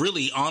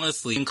 really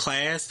honestly, in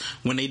class,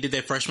 when they did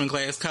that freshman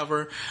class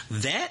cover,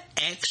 that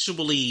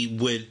actually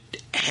would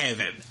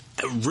have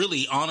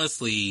really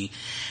honestly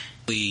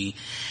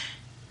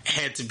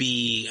had to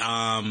be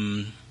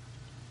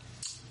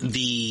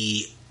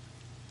the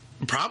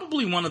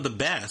probably one of the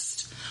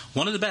best.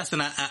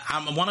 And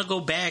I want to go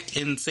back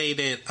and say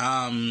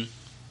that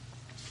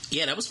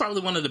yeah, that was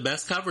probably one of the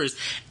best covers.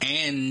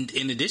 And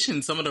in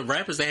addition, some of the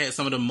rappers that had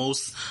some of the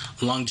most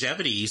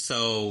longevity.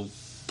 So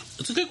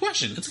it's a good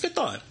question. It's a good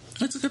thought.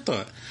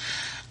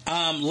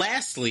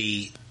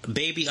 Lastly,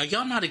 baby, are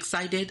y'all not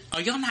excited?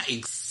 Are you not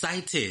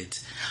excited?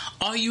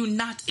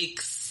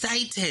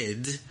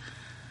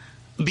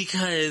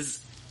 Because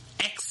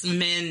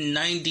X-Men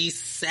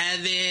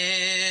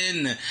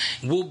 97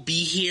 will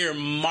be here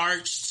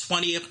March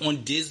 20th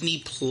on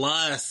Disney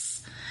Plus.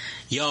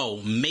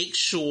 Yo, make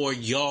sure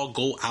y'all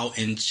go out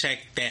and check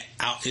that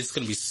out. It's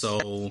going to be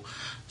so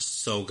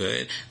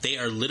good. They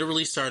are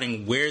literally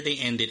starting where they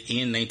ended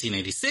in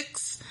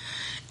 1996.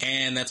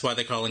 And that's why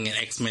they're calling it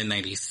X-Men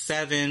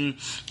 97.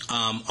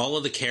 All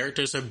of the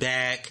characters are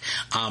back.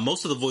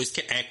 Most of the voice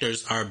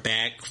actors are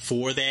back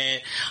for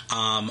that.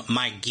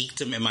 My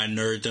geekdom and my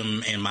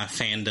nerddom and my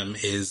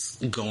fandom is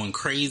going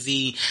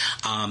crazy.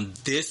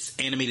 This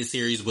animated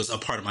series was a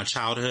part of my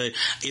childhood.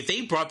 If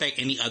they brought back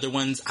any other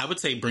ones, I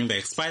would say bring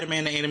back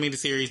Spider-Man the animated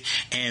series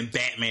and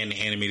Batman the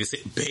animated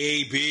series.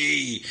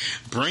 Baby,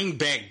 bring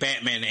back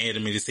Batman the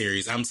animated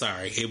series. I'm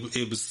sorry.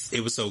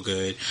 It was so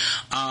good.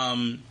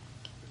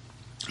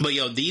 But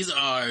yo, these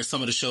are some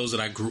of the shows that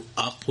I grew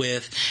up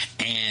with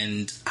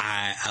and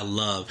I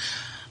love.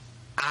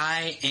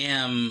 I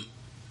am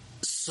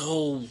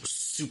so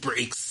super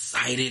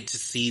excited to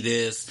see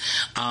this.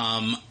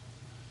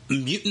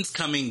 Mutants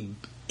coming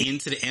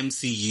into the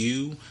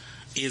MCU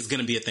is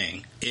going to be a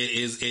thing.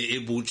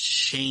 It will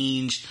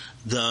change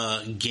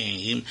the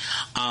game.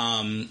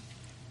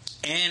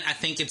 And I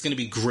think it's going to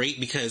be great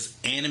because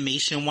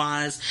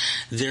animation-wise,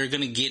 they're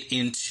going to get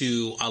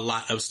into a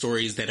lot of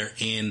stories that are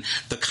in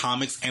the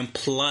comics. And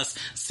plus,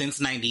 since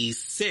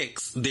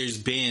 96, there's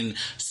been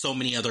so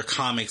many other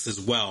comics as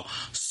well.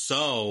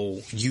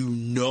 So, you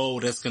know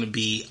that's going to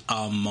be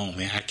a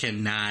moment. I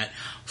cannot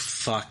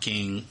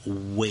fucking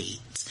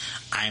wait.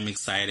 I'm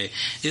excited.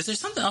 Is there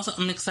something else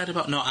I'm excited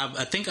about? No,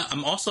 I think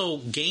I'm also,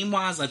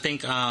 game-wise, I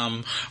think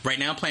right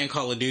now I'm playing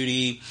Call of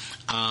Duty.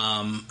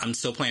 I'm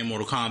still playing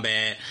Mortal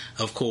Kombat,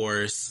 of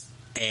course.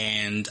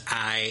 And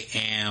I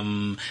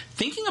am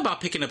thinking about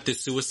picking up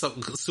this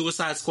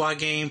Suicide Squad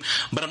game,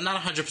 but I'm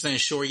not 100%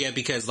 sure yet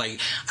because, like,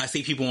 I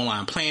see people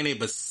online playing it,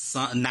 but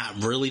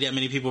not really that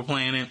many people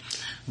playing it.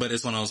 But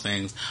it's one of those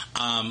things.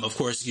 Of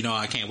course, you know,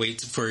 I can't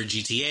wait for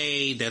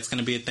GTA. That's going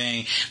to be a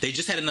thing. They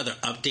just had another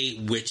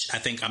update, which I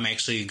think I'm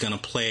actually going to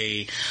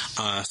play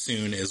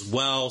soon as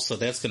well. So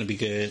that's going to be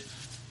good.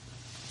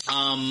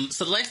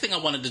 So the last thing I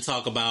wanted to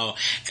talk about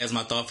as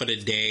my thought for the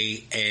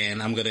day,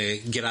 and I'm going to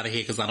get out of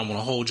here because I don't want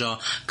to hold y'all,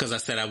 because I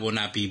said I will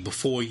not be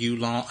before you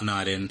long. No,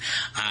 I didn't.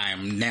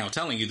 I'm now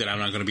telling you that I'm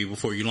not going to be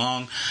before you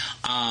long,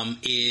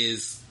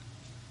 is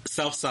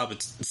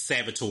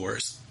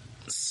self-saboteurs.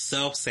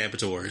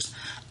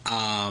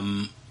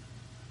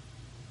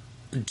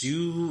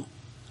 Do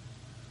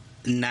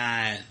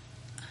not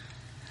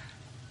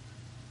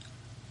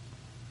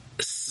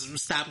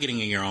stop getting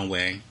in your own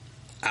way.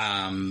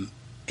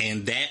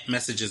 And that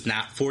message is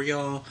not for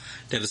y'all.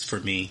 That is for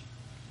me.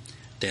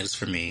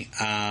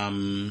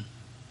 I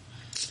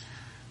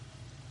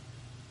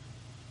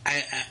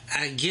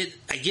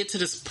get to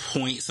this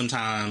point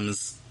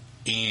sometimes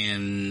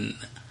in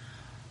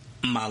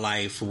my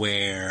life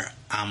where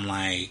I'm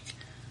like,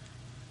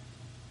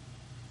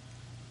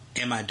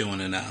 am I doing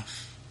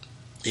enough?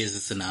 Is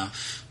this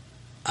enough?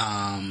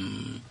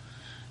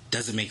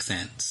 Does it make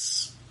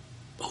sense?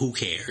 Who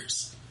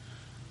cares?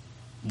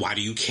 Why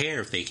do you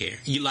care if they care?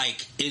 You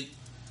like it.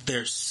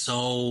 There's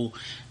so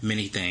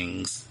many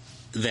things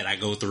that I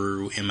go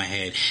through in my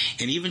head.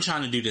 And even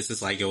trying to do this,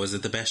 it's like, yo, is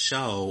it the best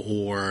show?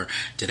 Or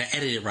did I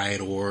edit it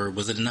right? Or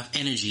was it enough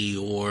energy?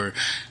 Or,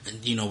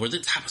 you know, were the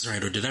topics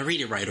right? Or did I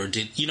read it right? Or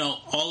did, you know,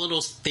 all of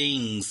those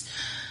things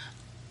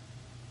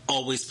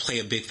always play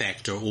a big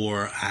factor.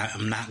 Or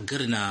I'm not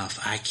good enough.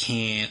 I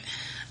can't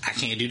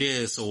do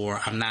this, or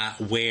I'm not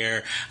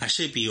where I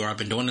should be, or I've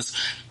been doing this.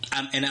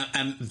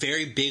 I'm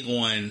very big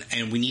on,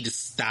 and we need to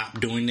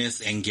stop doing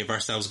this and give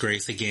ourselves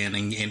grace again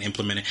and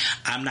implement it.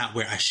 I'm not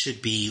where I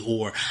should be,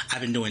 or I've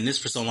been doing this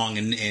for so long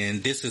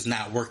and this is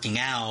not working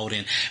out,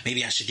 and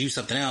maybe I should do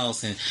something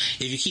else. And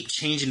if you keep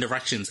changing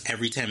directions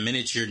every 10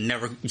 minutes, you're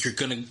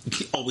going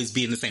to always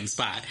be in the same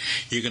spot.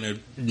 You're going to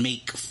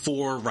make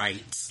 4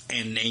 rights.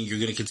 And you're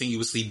going to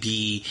continuously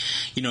be,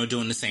 you know,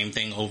 doing the same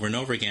thing over and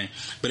over again.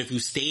 But if you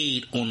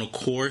stayed on the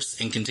course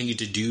and continue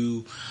to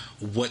do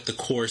what the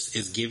course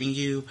is giving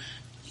you,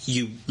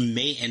 you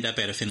may end up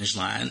at a finish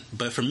line.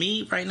 But for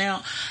me right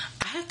now,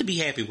 I have to be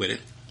happy with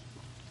it.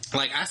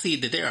 Like, I see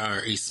that there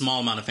are a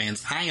small amount of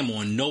fans. I am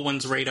on no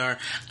one's radar.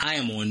 I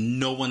am on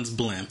no one's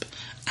blimp.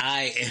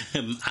 I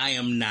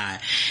am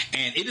not.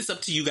 And it is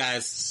up to you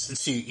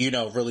guys to, you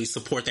know, really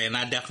support that. And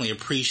I definitely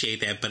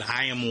appreciate that. But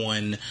I am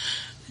on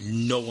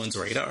no one's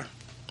radar.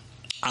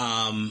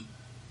 And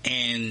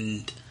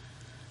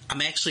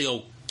I'm actually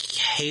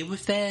okay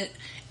with that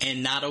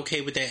and not okay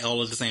with that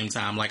all at the same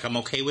time. Like, I'm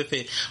okay with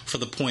it for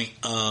the point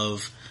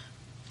of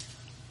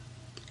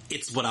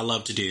it's what I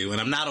love to do. And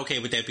I'm not okay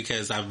with that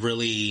because I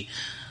really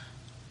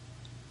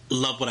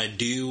love what I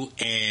do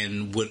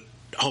and would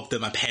hope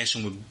that my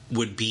passion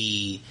would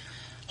be,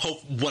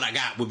 hope what I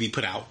got would be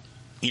put out.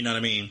 You know what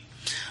I mean?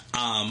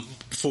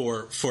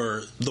 For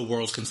the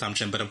world's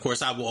consumption. But of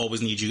course I will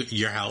always need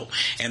your help,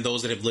 and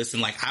those that have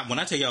listened. Like, when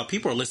I tell y'all,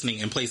 people are listening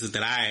in places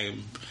that I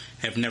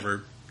have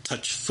never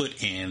touched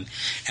foot in,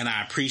 and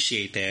I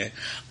appreciate that.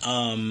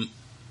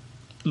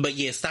 But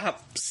yeah,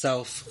 stop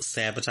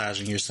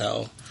self-sabotaging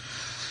yourself.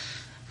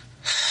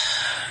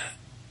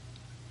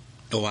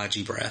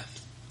 OIG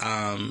breath.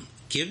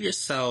 Give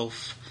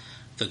yourself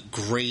the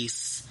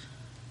grace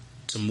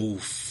to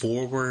move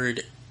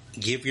forward.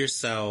 Give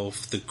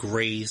yourself the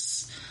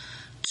grace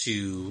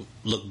to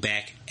look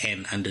back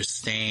and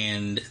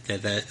understand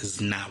that that is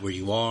not where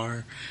you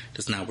are.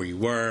 That's not where you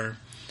were.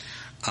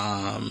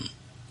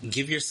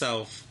 Give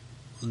yourself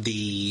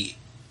the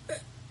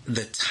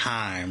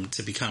time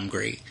to become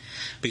great.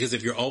 Because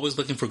if you're always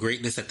looking for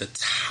greatness at the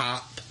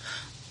top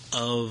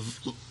of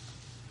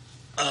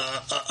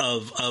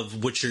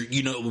what you're,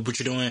 you know, what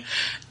you're doing,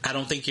 I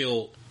don't think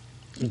you'll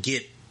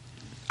get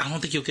there. I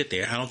don't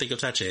think you'll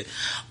touch it.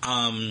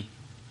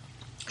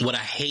 What I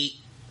hate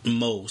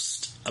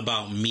most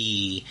about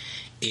me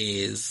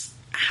is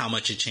how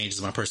much it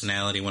changes my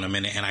personality when I'm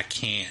in it, and I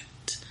can't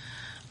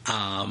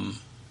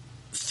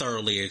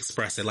thoroughly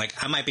express it. Like,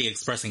 I might be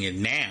expressing it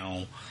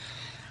now,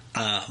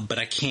 but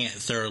I can't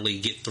thoroughly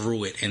get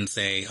through it and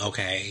say,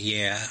 okay,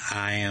 yeah,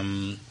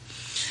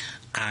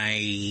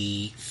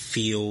 I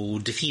feel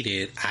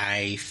defeated.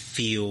 I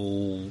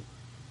feel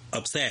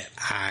upset.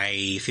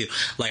 I feel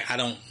like I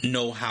don't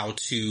know how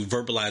to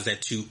verbalize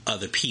that to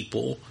other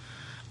people,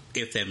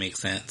 if that makes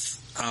sense.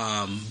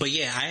 But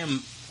yeah,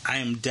 I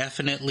am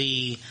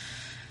definitely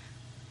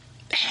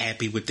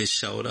happy with this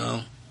show,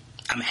 though.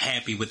 I'm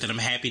happy with it. I'm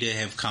happy to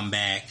have come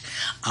back.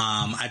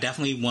 I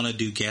definitely want to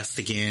do guests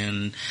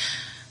again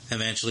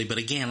eventually, but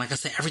again, like I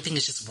said, everything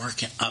is just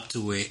working up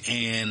to it,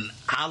 and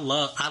I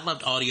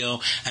loved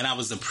audio, and I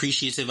was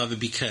appreciative of it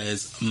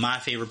because my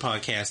favorite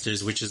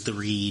podcasters, which is The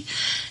Read,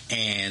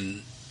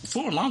 and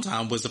for a long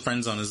time was the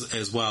Friend Zone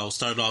as well,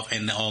 started off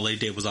and all they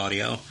did was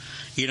audio.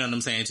 You know what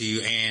I'm saying to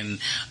you? And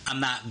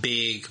I'm not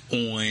big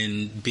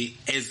on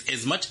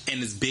as much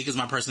and as big as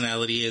my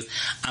personality is.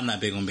 I'm not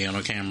big on being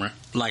on camera.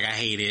 Like, I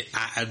hate it.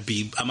 I'm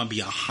gonna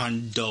be a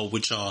hundo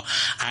with y'all.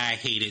 I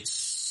hate it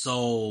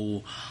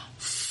so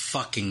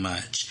fucking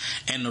much.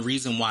 And the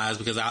reason why is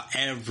because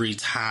every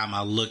time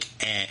I look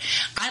at,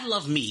 I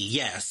love me,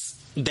 yes,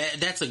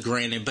 that's a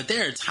granted, but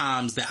there are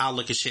times that I'll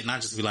look at shit and I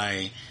just be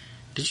like,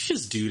 did you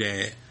just do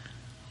that?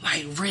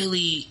 Like,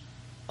 really?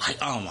 Like,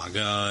 oh my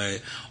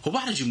God. Well,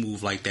 why did you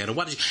move like that? Or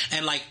why did you,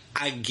 and like,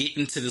 I get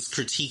into this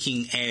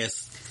critiquing ass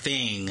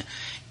thing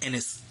and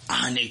it's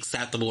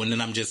unacceptable, and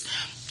then I'm just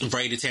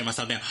ready to tear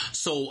myself down.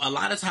 So a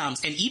lot of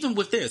times, and even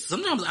with this,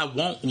 sometimes I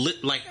won't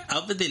like,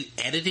 other than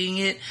editing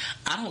it,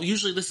 I don't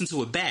usually listen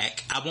to it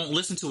back. I won't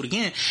listen to it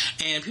again.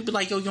 And people are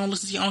like, yo, you don't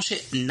listen to your own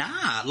shit?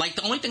 Nah. Like,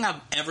 the only thing I've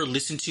ever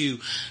listened to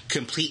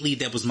completely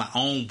that was my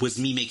own was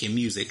me making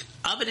music.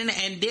 Other than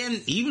that, and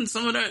then even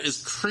some of that is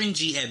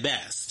cringy at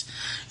best.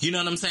 You know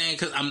what I'm saying?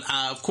 Because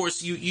of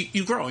course,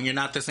 you grow and you're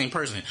not the same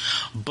person.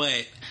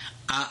 But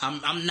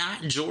I'm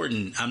not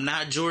Jordan. I'm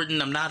not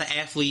Jordan. I'm not an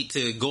athlete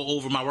to go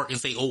over my work and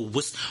say, oh,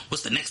 what's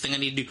the next thing I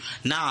need to do?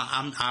 Nah,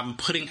 I'm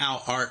putting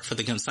out art for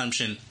the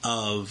consumption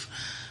of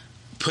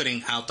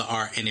putting out the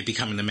art and it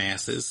becoming the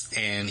masses.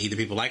 And either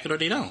people like it or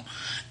they don't.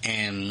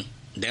 And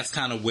that's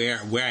kind of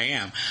where I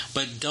am.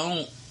 But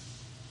don't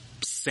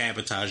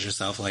sabotage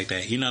yourself like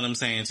that. You know what I'm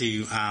saying to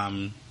you?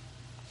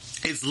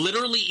 It's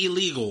literally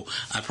illegal.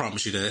 I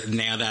promise you that.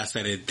 Now that I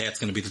said it, that's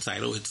going to be the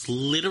title. It's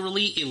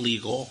literally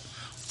illegal.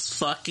 It's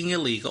fucking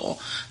illegal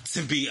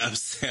to be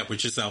upset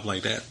with yourself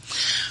like that.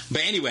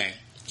 But anyway,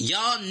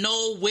 y'all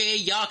know where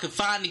y'all can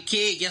find the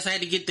kid. Yes, I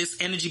had to get this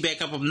energy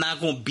back up. I'm not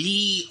going to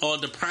be all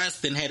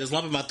depressed and had this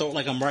lump in my throat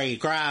like I'm ready to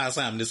cry or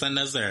something. It's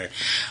unnecessary.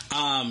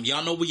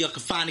 Y'all know where y'all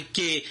can find the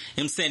kid.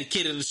 I'm saying the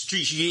kid in the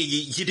streets.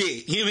 You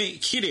did. You know what I mean?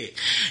 You did.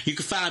 You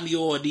can find me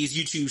on these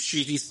YouTube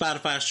streets, these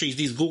Spotify streets,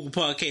 these Google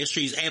Podcast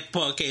streets,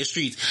 Apple Podcast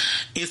streets,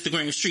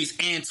 Instagram streets,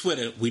 and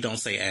Twitter. We don't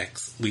say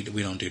X. We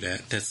don't do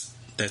that. That's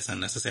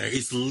unnecessary.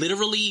 It's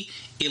literally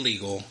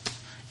illegal.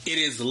 It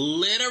is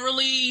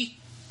literally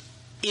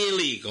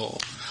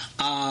illegal.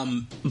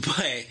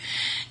 But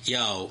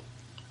yo,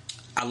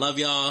 I love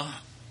y'all.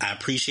 I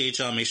appreciate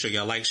y'all. Make sure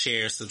y'all like,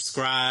 share,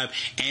 subscribe,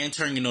 and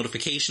turn your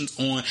notifications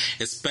on,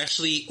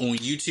 especially on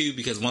YouTube,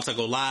 because once I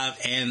go live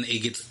and it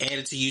gets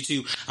added to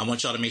YouTube, I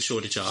want y'all to make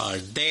sure that y'all are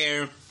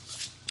there.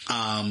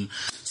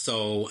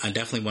 So I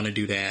definitely want to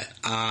do that.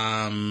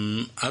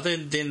 Other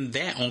than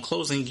that, on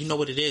closing, you know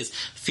what it is.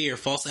 Fear,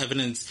 false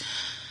evidence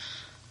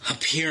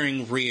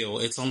appearing real.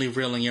 It's only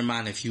real in your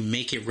mind if you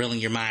make it real in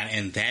your mind,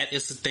 and that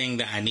is the thing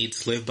that I need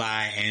to live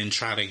by and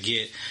try to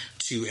get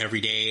to every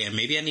day. And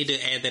maybe I need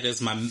to add that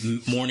as my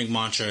morning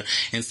mantra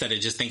instead of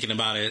just thinking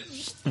about it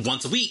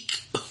once a week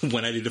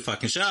when I do the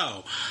fucking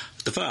show.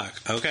 What the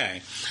fuck?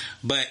 Okay.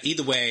 But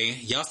either way,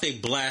 y'all stay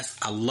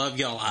blessed. I love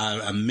y'all.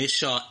 I miss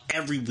y'all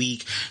every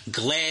week.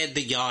 Glad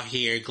that y'all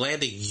here. Glad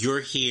that you're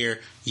here.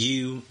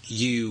 You,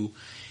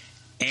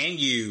 and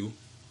you.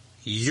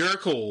 You're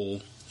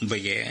cool.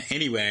 But yeah,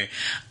 anyway,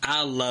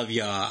 I love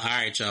y'all. All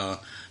right, y'all.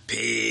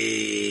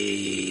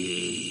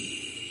 Peace.